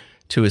two.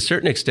 To a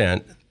certain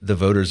extent, the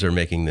voters are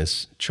making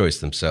this choice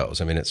themselves.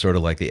 I mean, it's sort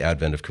of like the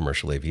advent of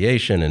commercial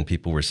aviation, and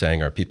people were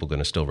saying, are people going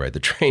to still ride the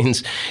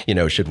trains?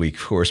 Should we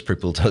force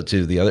people to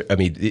do the other? I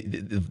mean,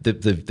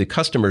 the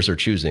customers are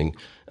choosing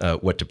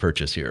what to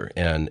purchase here.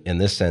 And in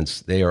this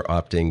sense, they are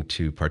opting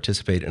to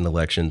participate in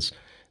elections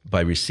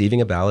by receiving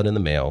a ballot in the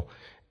mail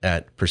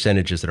at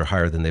percentages that are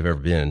higher than they've ever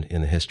been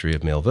in the history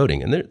of mail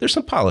voting. And there's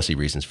some policy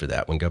reasons for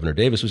that. When Governor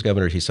Davis was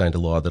governor, he signed a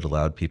law that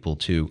allowed people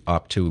to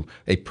opt to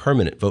a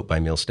permanent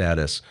vote-by-mail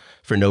status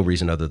for no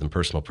reason other than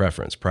personal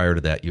preference. Prior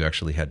to that, you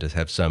actually had to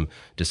have some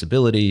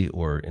disability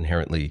or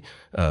inherently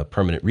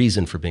permanent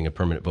reason for being a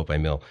permanent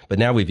vote-by-mail. But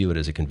now we view it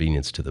as a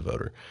convenience to the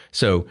voter.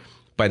 So,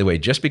 by the way,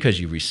 just because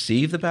you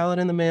receive the ballot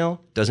in the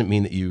mail doesn't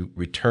mean that you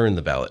return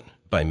the ballot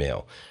by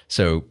mail.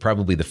 So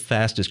probably the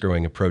fastest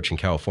growing approach in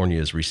California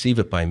is receive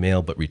it by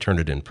mail, but return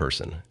it in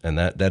person. And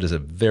that is a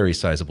very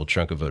sizable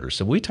chunk of voters.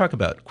 So when we talk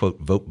about, quote,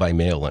 vote by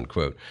mail,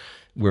 unquote,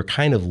 we're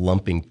kind of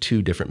lumping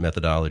 2 different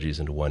methodologies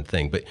into one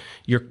thing. But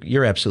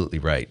you're absolutely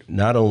right.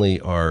 Not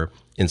only are,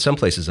 in some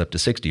places, up to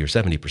 60 or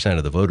 70%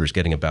 of the voters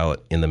getting a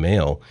ballot in the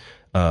mail,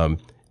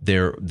 they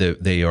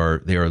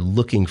are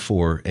looking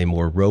for a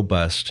more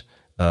robust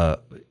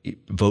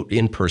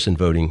in-person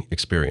voting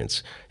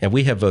experience. And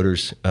we have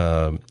voters,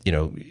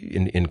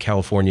 in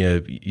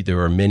California, there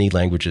are many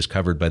languages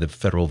covered by the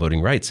Federal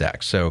Voting Rights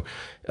Act. So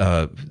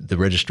the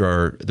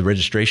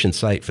registration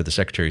site for the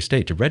Secretary of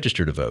State to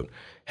register to vote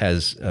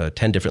has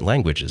 10 different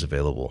languages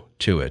available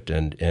to it.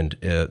 And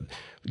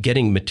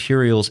getting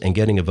materials and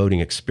getting a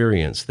voting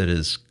experience that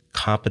is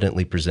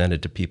competently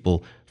presented to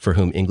people for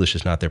whom English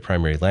is not their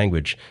primary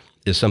language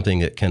is something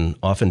that can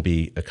often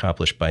be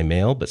accomplished by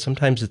mail, but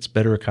sometimes it's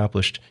better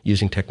accomplished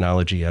using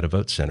technology at a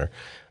vote center.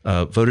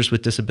 Voters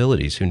with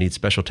disabilities who need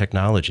special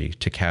technology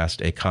to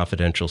cast a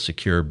confidential,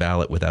 secure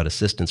ballot without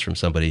assistance from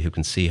somebody who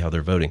can see how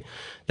they're voting,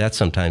 that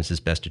sometimes is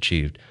best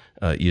achieved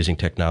using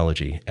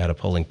technology at a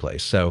polling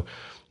place. So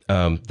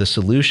the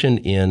solution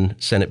in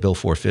Senate Bill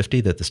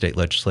 450 that the state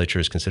legislature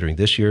is considering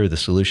this year, the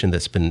solution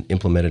that's been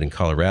implemented in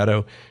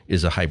Colorado,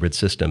 is a hybrid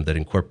system that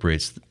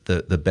incorporates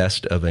the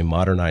best of a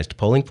modernized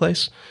polling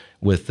place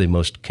with the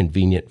most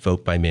convenient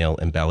vote by mail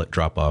and ballot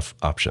drop-off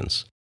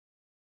options.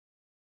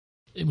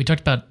 We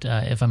talked about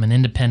if I'm an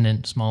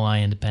independent, small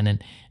I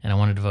independent, and I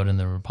wanted to vote in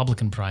the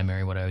Republican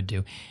primary, what I would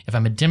do. If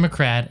I'm a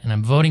Democrat and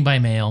I'm voting by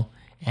mail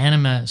and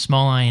I'm a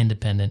small I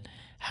independent,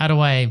 how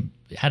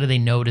do they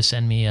know to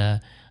send me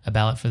a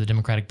ballot for the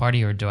Democratic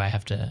Party, or do I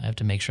have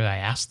to make sure I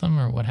ask them,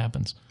 or what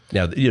happens?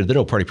 Now, the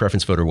no party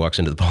preference voter walks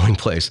into the polling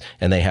place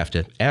and they have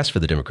to ask for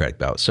the Democratic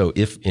ballot. So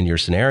if in your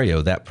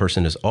scenario that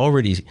person is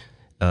already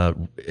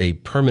a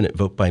permanent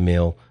vote by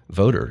mail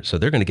voter, so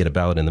they're going to get a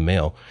ballot in the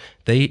mail,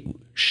 they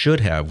should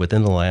have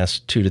within the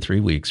last 2 to 3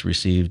 weeks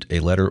received a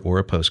letter or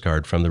a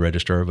postcard from the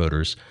registrar of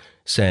voters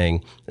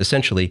saying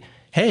essentially,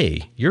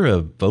 hey, you're a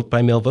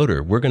vote-by-mail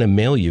voter. We're going to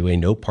mail you a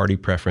no party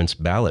preference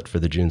ballot for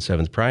the June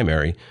 7th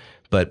primary.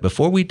 But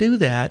before we do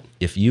that,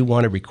 if you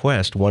want to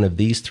request one of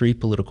these three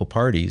political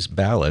parties'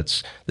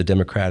 ballots, the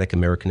Democratic,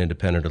 American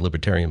Independent, or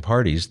Libertarian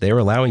parties, they're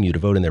allowing you to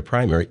vote in their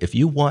primary. If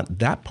you want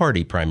that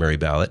party primary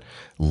ballot,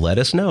 let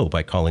us know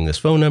by calling this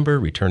phone number,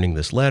 returning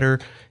this letter,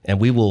 and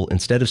we will,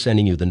 instead of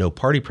sending you the no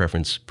party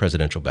preference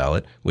presidential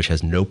ballot, which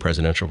has no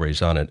presidential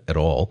race on it at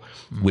all,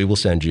 we will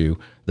send you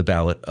the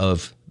ballot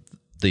of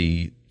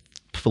the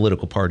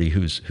political party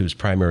whose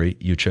primary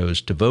you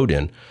chose to vote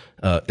in,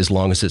 as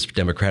long as it's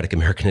Democratic,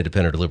 American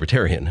Independent, or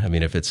Libertarian. I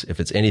mean, if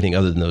it's anything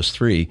other than those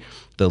three,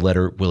 the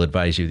letter will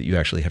advise you that you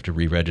actually have to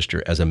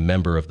re-register as a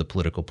member of the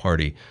political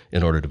party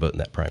in order to vote in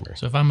that primary.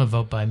 So if I'm a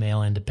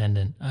vote-by-mail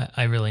independent,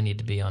 I really need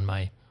to be on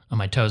my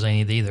toes. I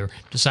need to either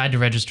decide to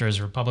register as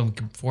a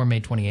Republican before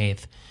May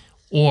 28th,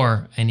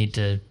 or I need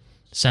to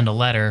send a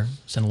letter,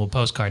 send a little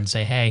postcard and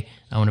say, hey,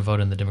 I want to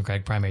vote in the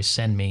Democratic primary.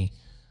 Send me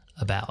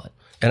a ballot.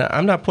 And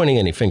I'm not pointing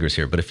any fingers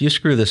here, but if you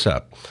screw this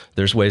up,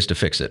 there's ways to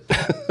fix it.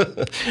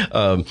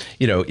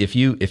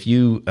 If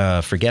you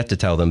forget to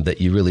tell them that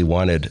you really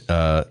wanted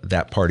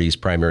that party's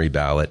primary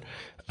ballot,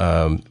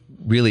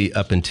 really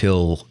up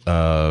until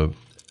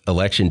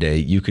Election Day,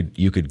 you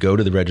could go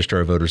to the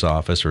Registrar of Voters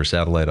office or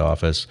satellite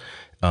office.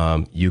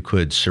 You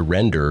could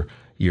surrender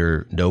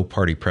your no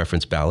party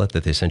preference ballot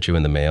that they sent you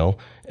in the mail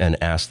and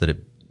ask that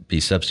it be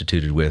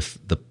substituted with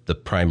the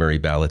primary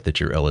ballot that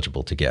you're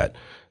eligible to get.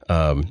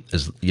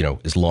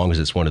 As long as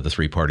it's one of the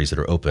three parties that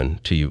are open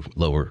to you,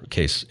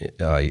 lowercase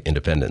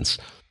independents.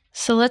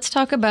 So let's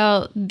talk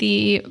about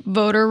the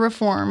voter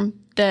reform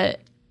that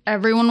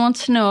everyone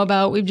wants to know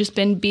about. We've just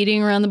been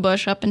beating around the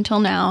bush up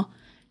until now.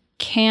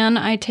 Can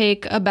I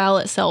take a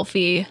ballot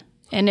selfie?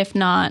 And if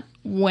not,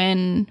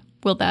 when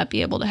will that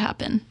be able to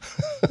happen?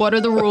 What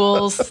are the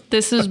rules?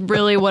 This is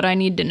really what I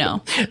need to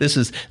know. This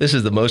is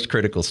the most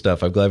critical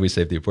stuff. I'm glad we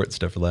saved the important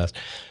stuff for last.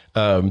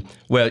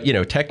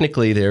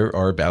 Technically there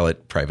are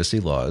ballot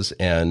privacy laws,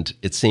 and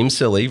it seems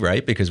silly,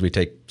 right? Because we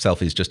take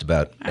selfies just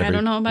about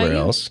everywhere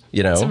else.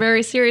 It's a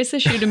very serious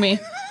issue to me.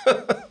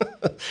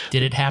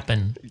 Did it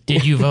happen?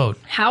 Did you vote?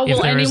 How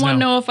will anyone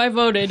know if I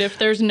voted if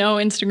there's no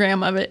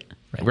Instagram of it?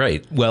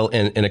 Right. Well,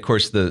 and of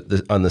course,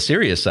 the on the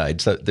serious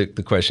side, so the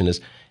question is,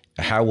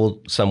 how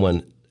will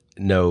someone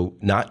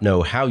not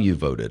know how you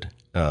voted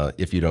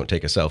if you don't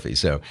take a selfie?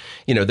 So,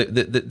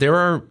 there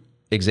are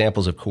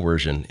examples of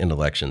coercion in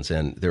elections,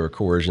 and there are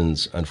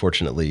coercions,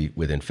 unfortunately,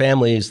 within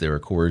families. There are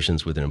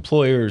coercions within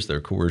employers. There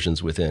are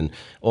coercions within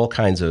all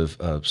kinds of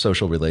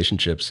social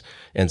relationships,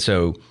 and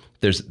so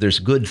there's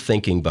good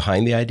thinking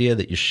behind the idea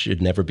that you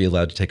should never be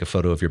allowed to take a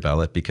photo of your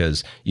ballot,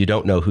 because you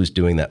don't know who's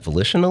doing that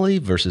volitionally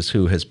versus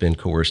who has been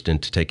coerced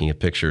into taking a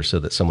picture so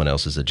that someone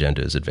else's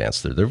agenda is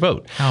advanced through their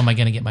vote. How am I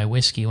going to get my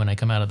whiskey when I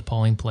come out of the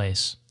polling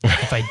place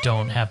if I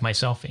don't have my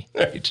selfie?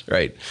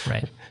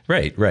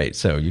 Right.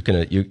 So you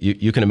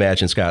can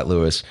imagine Scott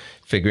Lewis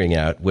figuring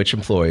out which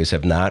employees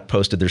have not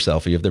posted their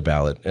selfie of their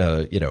ballot.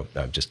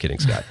 I'm just kidding,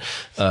 Scott.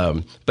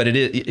 But it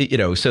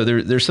is, so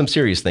there's some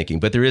serious thinking.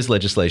 But there is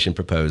legislation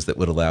proposed that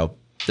would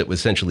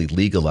essentially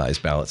legalize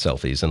ballot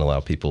selfies and allow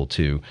people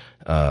to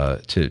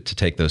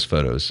take those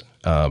photos.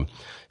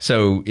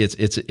 So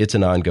it's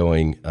an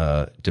ongoing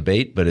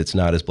debate, but it's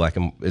not as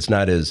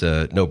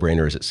no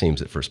brainer as it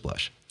seems at first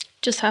blush.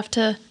 Just have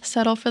to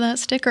settle for that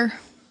sticker.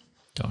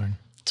 Darn.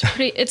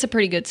 It's a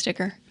pretty good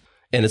sticker.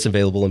 And it's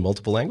available in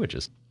multiple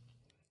languages.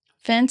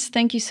 Vince,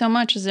 thank you so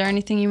much. Is there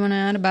anything you want to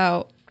add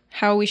about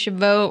how we should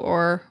vote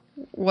or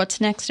what's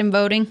next in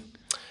voting?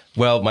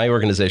 Well, my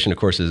organization, of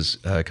course, is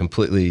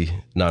completely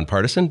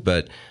nonpartisan,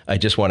 but I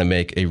just want to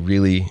make a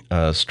really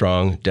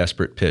strong,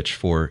 desperate pitch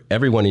for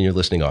everyone in your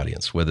listening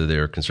audience, whether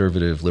they're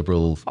conservative,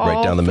 liberal,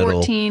 right down the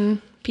middle.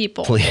 14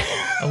 people.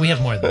 We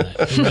have more than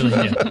that. We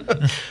really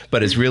do.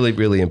 But it's really,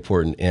 really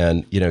important.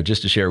 And,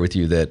 just to share with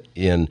you that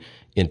in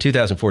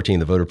 2014,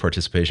 the voter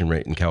participation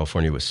rate in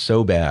California was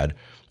so bad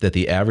that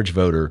the average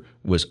voter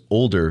was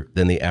older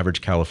than the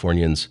average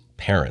Californian's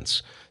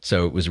parents.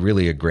 So it was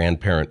really a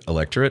grandparent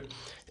electorate.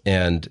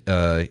 And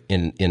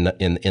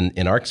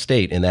in our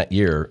state in that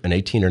year, an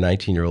 18 or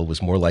 19-year-old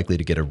was more likely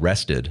to get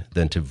arrested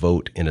than to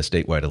vote in a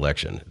statewide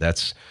election.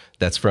 That's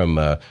from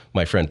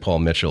my friend Paul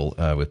Mitchell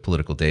with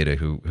Political Data,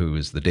 who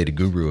is the data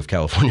guru of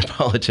California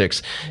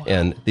politics. Wow.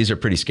 And these are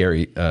pretty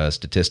scary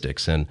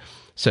statistics. And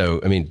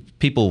so,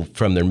 people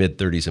from their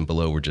mid-30s and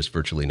below were just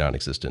virtually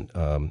non-existent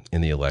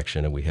in the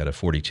election. And we had a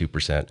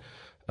 42%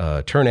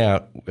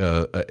 turnout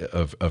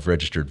of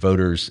registered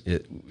voters.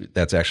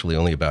 That's actually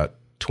only about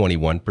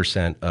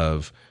 21%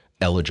 of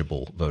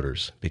eligible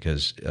voters,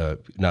 because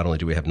not only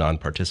do we have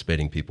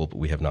non-participating people, but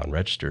we have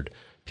non-registered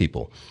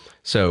people.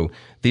 So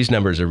these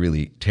numbers are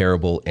really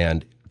terrible.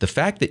 And the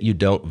fact that you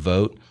don't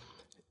vote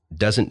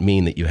doesn't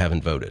mean that you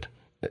haven't voted.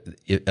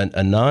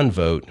 A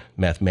non-vote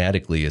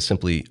mathematically is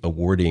simply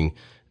awarding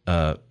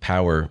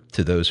power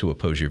to those who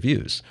oppose your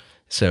views.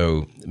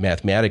 So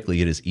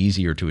mathematically, it is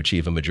easier to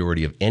achieve a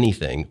majority of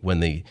anything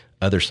when the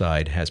other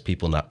side has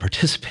people not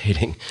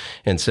participating.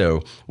 And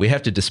so we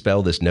have to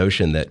dispel this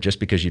notion that just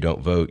because you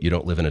don't vote, you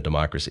don't live in a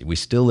democracy. We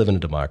still live in a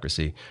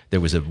democracy. There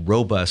was a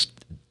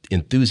robust,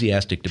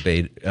 enthusiastic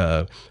debate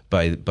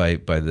by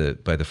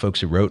the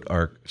folks who wrote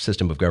our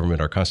system of government,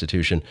 our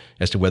Constitution,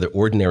 as to whether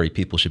ordinary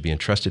people should be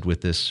entrusted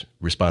with this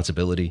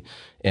responsibility.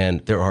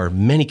 And there are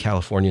many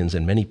Californians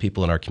and many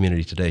people in our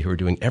community today who are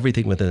doing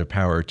everything within their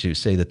power to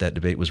say that that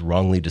debate was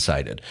wrongly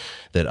decided,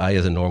 that I,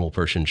 as a normal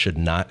person, should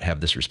not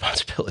have this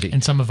responsibility.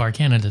 And some of our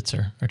candidates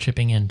are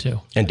chipping in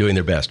too. And doing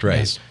their best, right?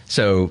 Yes.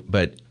 So,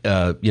 but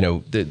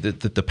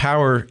the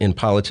power in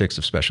politics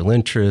of special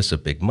interests,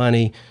 of big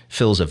money,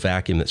 fills a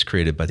vacuum that's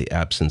created by the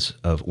absence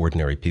of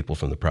ordinary people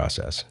from the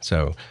process.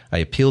 So I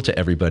appeal to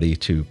everybody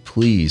to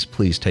please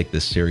take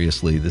this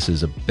seriously. This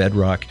is a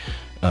bedrock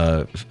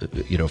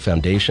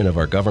foundation of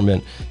our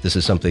government. This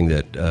is something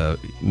that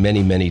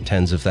many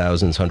tens of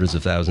thousands, hundreds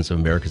of thousands of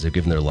Americans have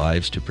given their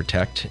lives to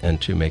protect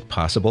and to make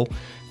possible.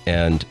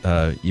 And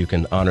you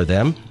can honor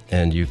them,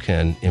 and you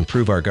can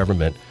improve our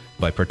government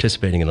by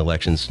participating in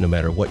elections, no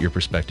matter what your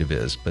perspective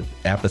is. But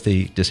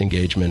apathy,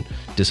 disengagement,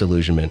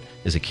 disillusionment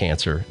is a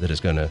cancer that is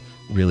going to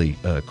really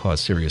cause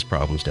serious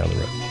problems down the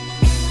road.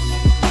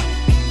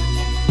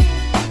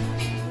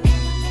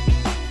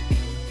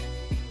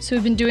 So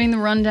we've been doing the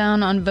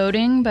rundown on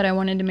voting, but I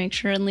wanted to make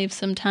sure and leave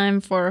some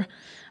time for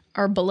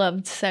our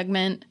beloved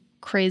segment,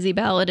 Crazy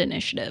Ballot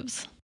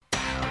Initiatives.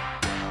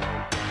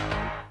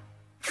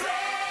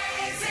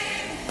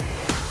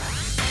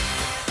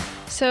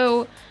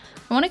 So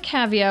I want to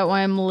caveat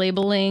why I'm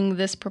labeling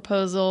this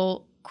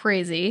proposal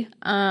crazy.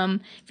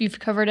 If you've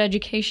covered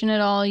education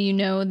at all, you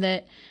know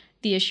that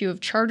the issue of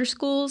charter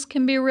schools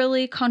can be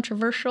really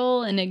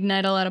controversial and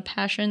ignite a lot of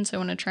passion. So I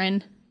want to try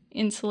and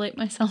insulate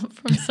myself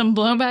from some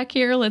blowback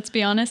here, let's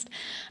be honest.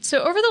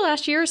 So over the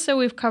last year or so,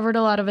 we've covered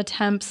a lot of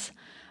attempts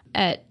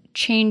at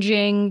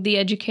changing the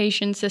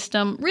education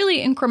system, really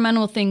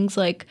incremental things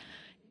like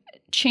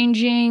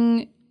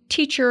changing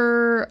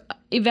teacher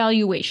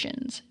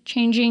evaluations,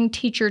 changing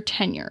teacher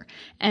tenure.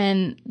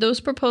 And those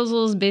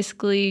proposals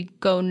basically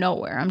go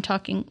nowhere. I'm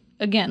talking,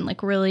 again,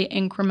 like really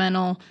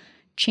incremental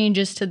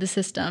changes to the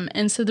system.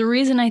 And so the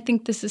reason I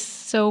think this is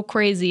so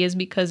crazy is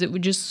because it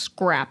would just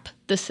scrap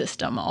the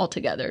system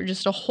altogether,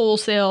 just a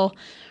wholesale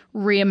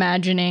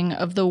reimagining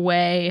of the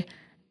way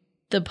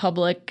the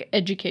public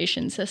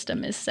education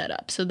system is set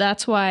up. So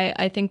that's why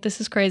I think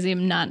this is crazy.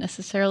 I'm not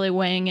necessarily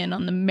weighing in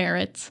on the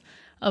merits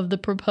of the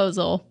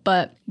proposal,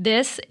 but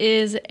this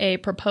is a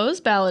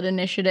proposed ballot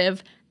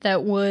initiative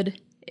that would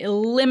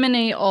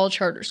eliminate all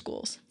charter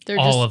schools.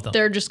 All of them.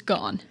 They're just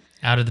gone.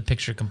 Out of the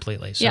picture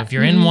completely. So if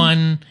you're in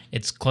one,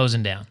 it's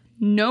closing down.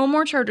 No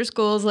more charter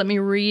schools. Let me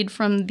read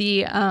from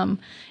the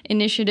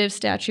initiative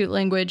statute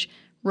language.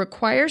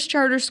 Requires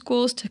charter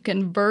schools to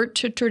convert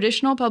to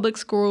traditional public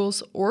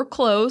schools or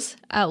close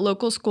at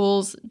local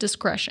schools'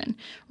 discretion.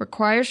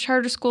 Requires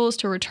charter schools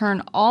to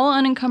return all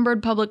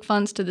unencumbered public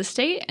funds to the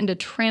state and to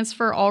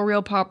transfer all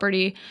real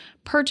property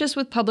purchased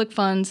with public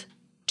funds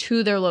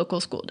to their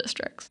local school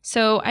districts.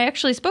 So I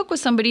actually spoke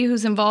with somebody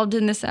who's involved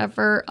in this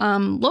effort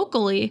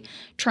locally,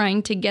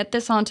 trying to get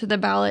this onto the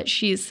ballot.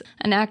 She's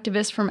an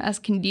activist from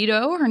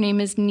Escondido. Her name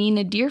is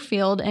Nina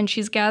Deerfield, and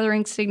she's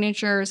gathering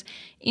signatures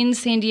in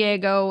San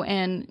Diego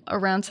and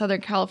around Southern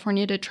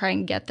California to try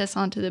and get this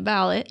onto the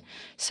ballot.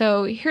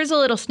 So here's a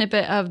little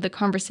snippet of the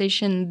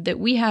conversation that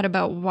we had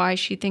about why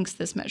she thinks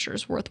this measure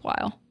is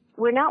worthwhile.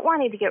 We're not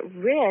wanting to get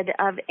rid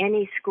of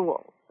any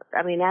schools.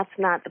 I mean, that's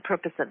not the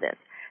purpose of this.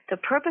 The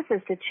purpose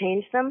is to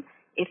change them.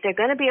 If they're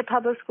going to be a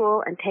public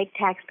school and take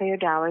taxpayer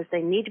dollars,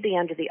 they need to be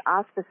under the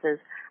auspices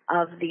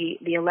of the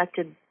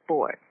elected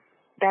board.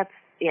 That's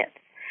it.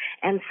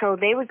 And so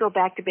they would go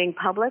back to being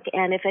public,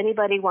 and if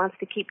anybody wants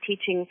to keep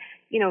teaching,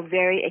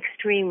 very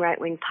extreme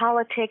right-wing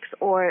politics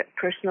or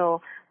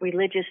personal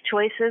religious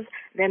choices,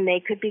 then they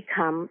could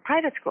become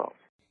private schools.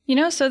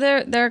 So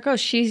there it goes.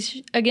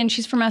 She's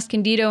from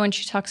Escondido, and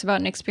she talks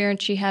about an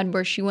experience she had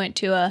where she went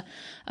to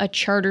a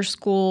charter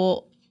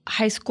school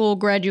high school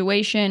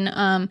graduation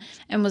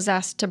and was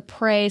asked to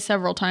pray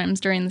several times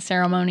during the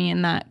ceremony,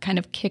 and that kind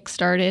of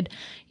kickstarted,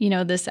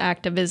 this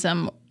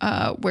activism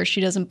where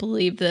she doesn't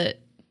believe that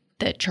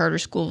charter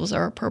schools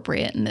are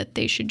appropriate and that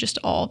they should just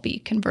all be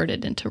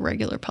converted into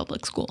regular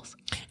public schools.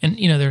 And,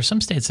 there are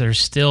some states that are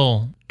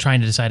still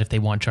trying to decide if they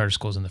want charter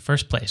schools in the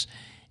first place.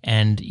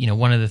 And,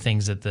 one of the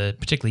things that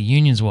particularly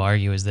unions will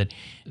argue is that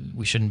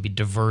we shouldn't be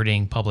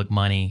diverting public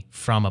money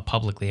from a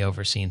publicly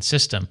overseen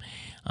system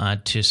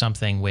to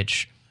something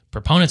which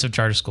proponents of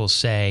charter schools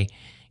say,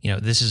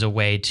 this is a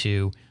way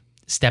to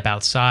step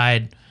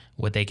outside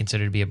what they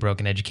consider to be a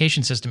broken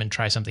education system and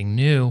try something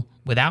new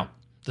without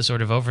the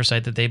sort of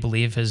oversight that they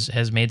believe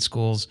has made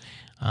schools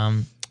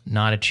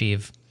not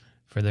achieve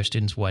for their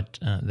students what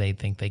they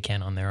think they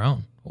can on their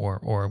own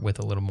or with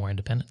a little more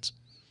independence.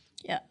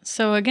 Yeah.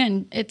 So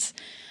again, it's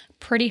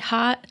pretty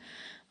hot,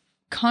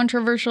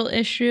 controversial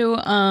issue.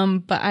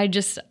 But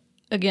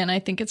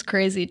I think it's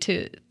crazy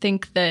to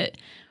think that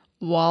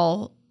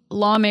while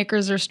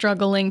lawmakers are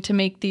struggling to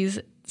make these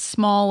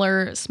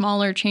smaller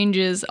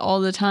changes all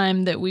the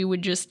time that we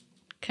would just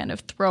kind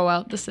of throw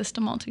out the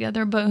system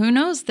altogether. But who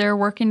knows? They're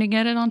working to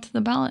get it onto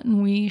the ballot,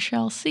 and we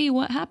shall see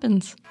what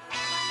happens.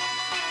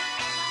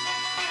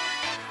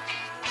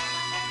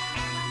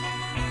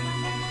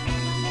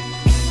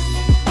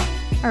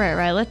 All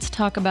right, let's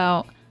talk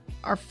about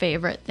our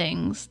favorite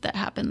things that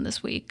happened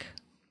this week.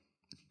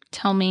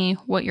 Tell me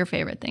what your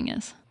favorite thing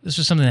is. This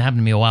was something that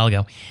happened to me a while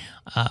ago,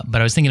 but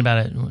I was thinking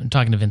about it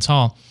talking to Vince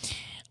Hall.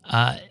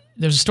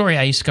 There's a story,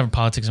 I used to cover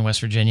politics in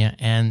West Virginia,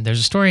 and there's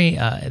a story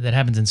that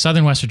happens in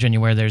southern West Virginia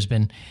where there's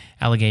been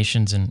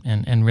allegations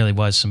and really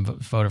was some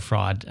voter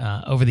fraud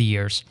over the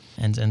years,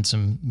 and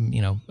some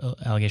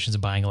allegations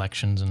of buying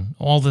elections and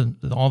all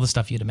the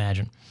stuff you'd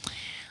imagine,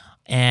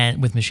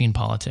 and with machine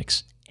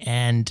politics.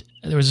 And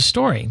there was a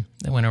story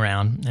that went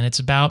around, and it's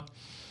about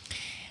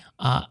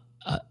a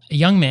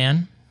young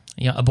man,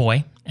 a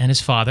boy, and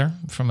his father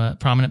from a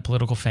prominent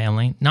political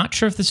family. Not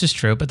sure if this is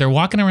true, but they're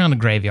walking around a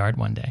graveyard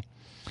one day,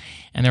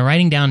 and they're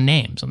writing down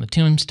names on the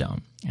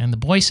tombstone. And the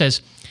boy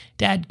says,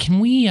 "Dad, can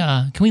we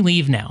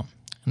leave now?"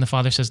 And the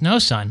father says, "No,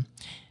 son.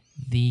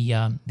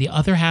 The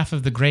other half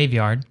of the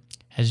graveyard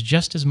has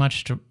just as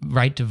much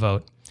right to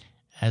vote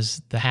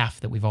as the half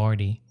that we've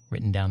already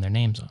written down their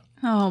names on."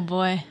 Oh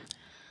boy.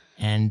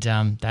 And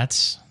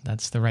that's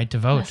the right to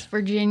vote. West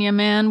Virginia,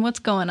 man, what's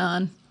going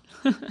on?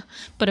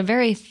 But a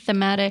very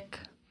thematic,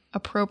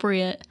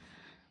 appropriate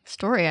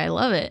story. I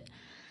love it.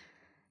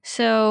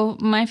 So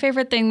my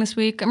favorite thing this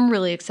week, I'm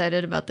really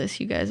excited about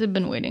this. You guys have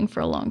been waiting for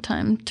a long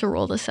time to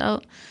roll this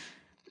out.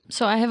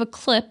 So I have a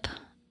clip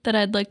that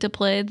I'd like to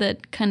play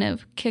that kind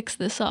of kicks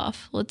this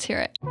off. Let's hear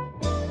it.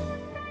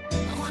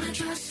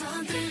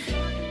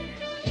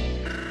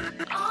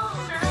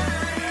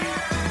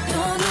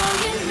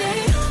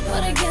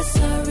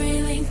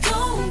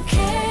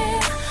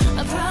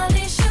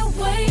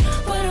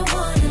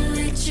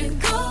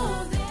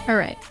 All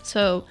right,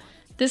 so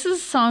this is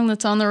a song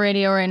that's on the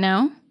radio right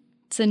now.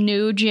 It's a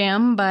new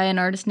jam by an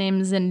artist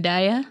named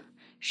Zendaya.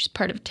 She's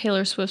part of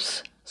Taylor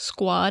Swift's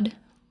squad.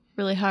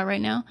 Really hot right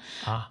now.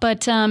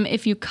 But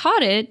if you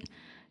caught it,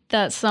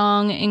 that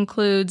song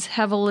includes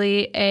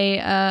heavily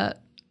a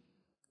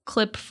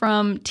clip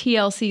from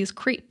TLC's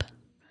Creep.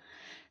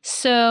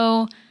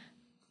 So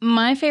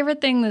my favorite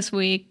thing this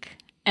week,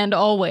 and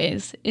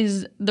always,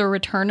 is the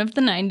return of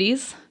the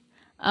 90s.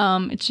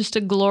 It's just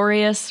a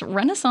glorious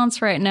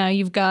renaissance right now.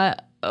 You've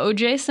got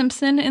O.J.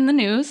 Simpson in the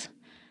news.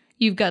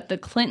 You've got the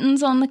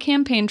Clintons on the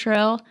campaign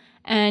trail.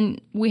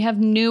 And we have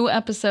new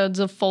episodes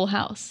of Full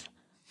House.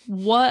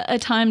 What a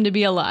time to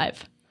be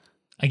alive.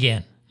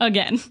 Again.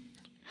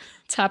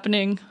 It's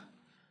happening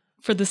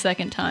for the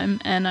second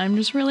time, and I'm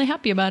just really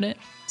happy about it.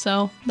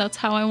 So that's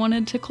how I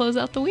wanted to close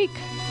out the week.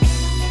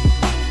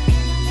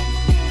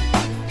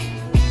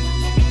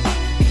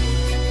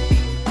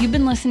 You've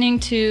been listening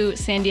to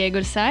San Diego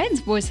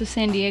Decides, Voice of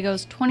San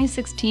Diego's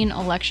 2016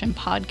 election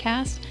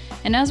podcast.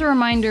 And as a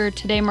reminder,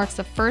 today marks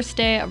the first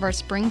day of our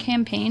spring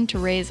campaign to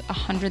raise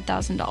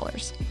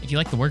 $100,000. If you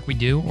like the work we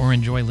do or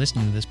enjoy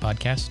listening to this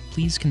podcast,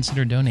 please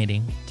consider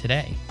donating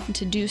today. And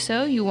to do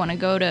so, you want to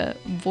go to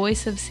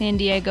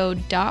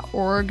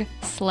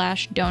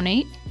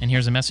voiceofsandiego.org/donate. And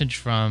here's a message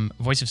from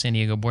Voice of San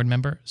Diego board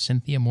member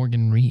Cynthia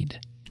Morgan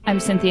Reed. I'm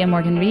Cynthia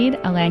Morgan Reed,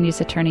 a land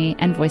use attorney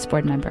and Voice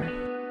board member.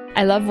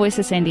 I love Voice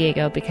of San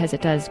Diego because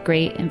it does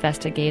great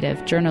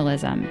investigative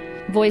journalism.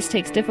 Voice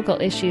takes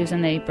difficult issues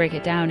and they break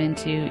it down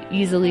into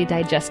easily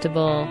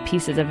digestible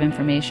pieces of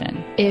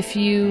information. If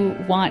you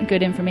want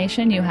good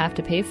information, you have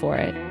to pay for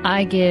it.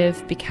 I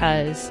give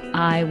because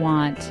I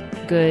want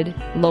good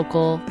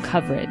local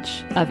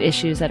coverage of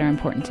issues that are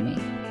important to me.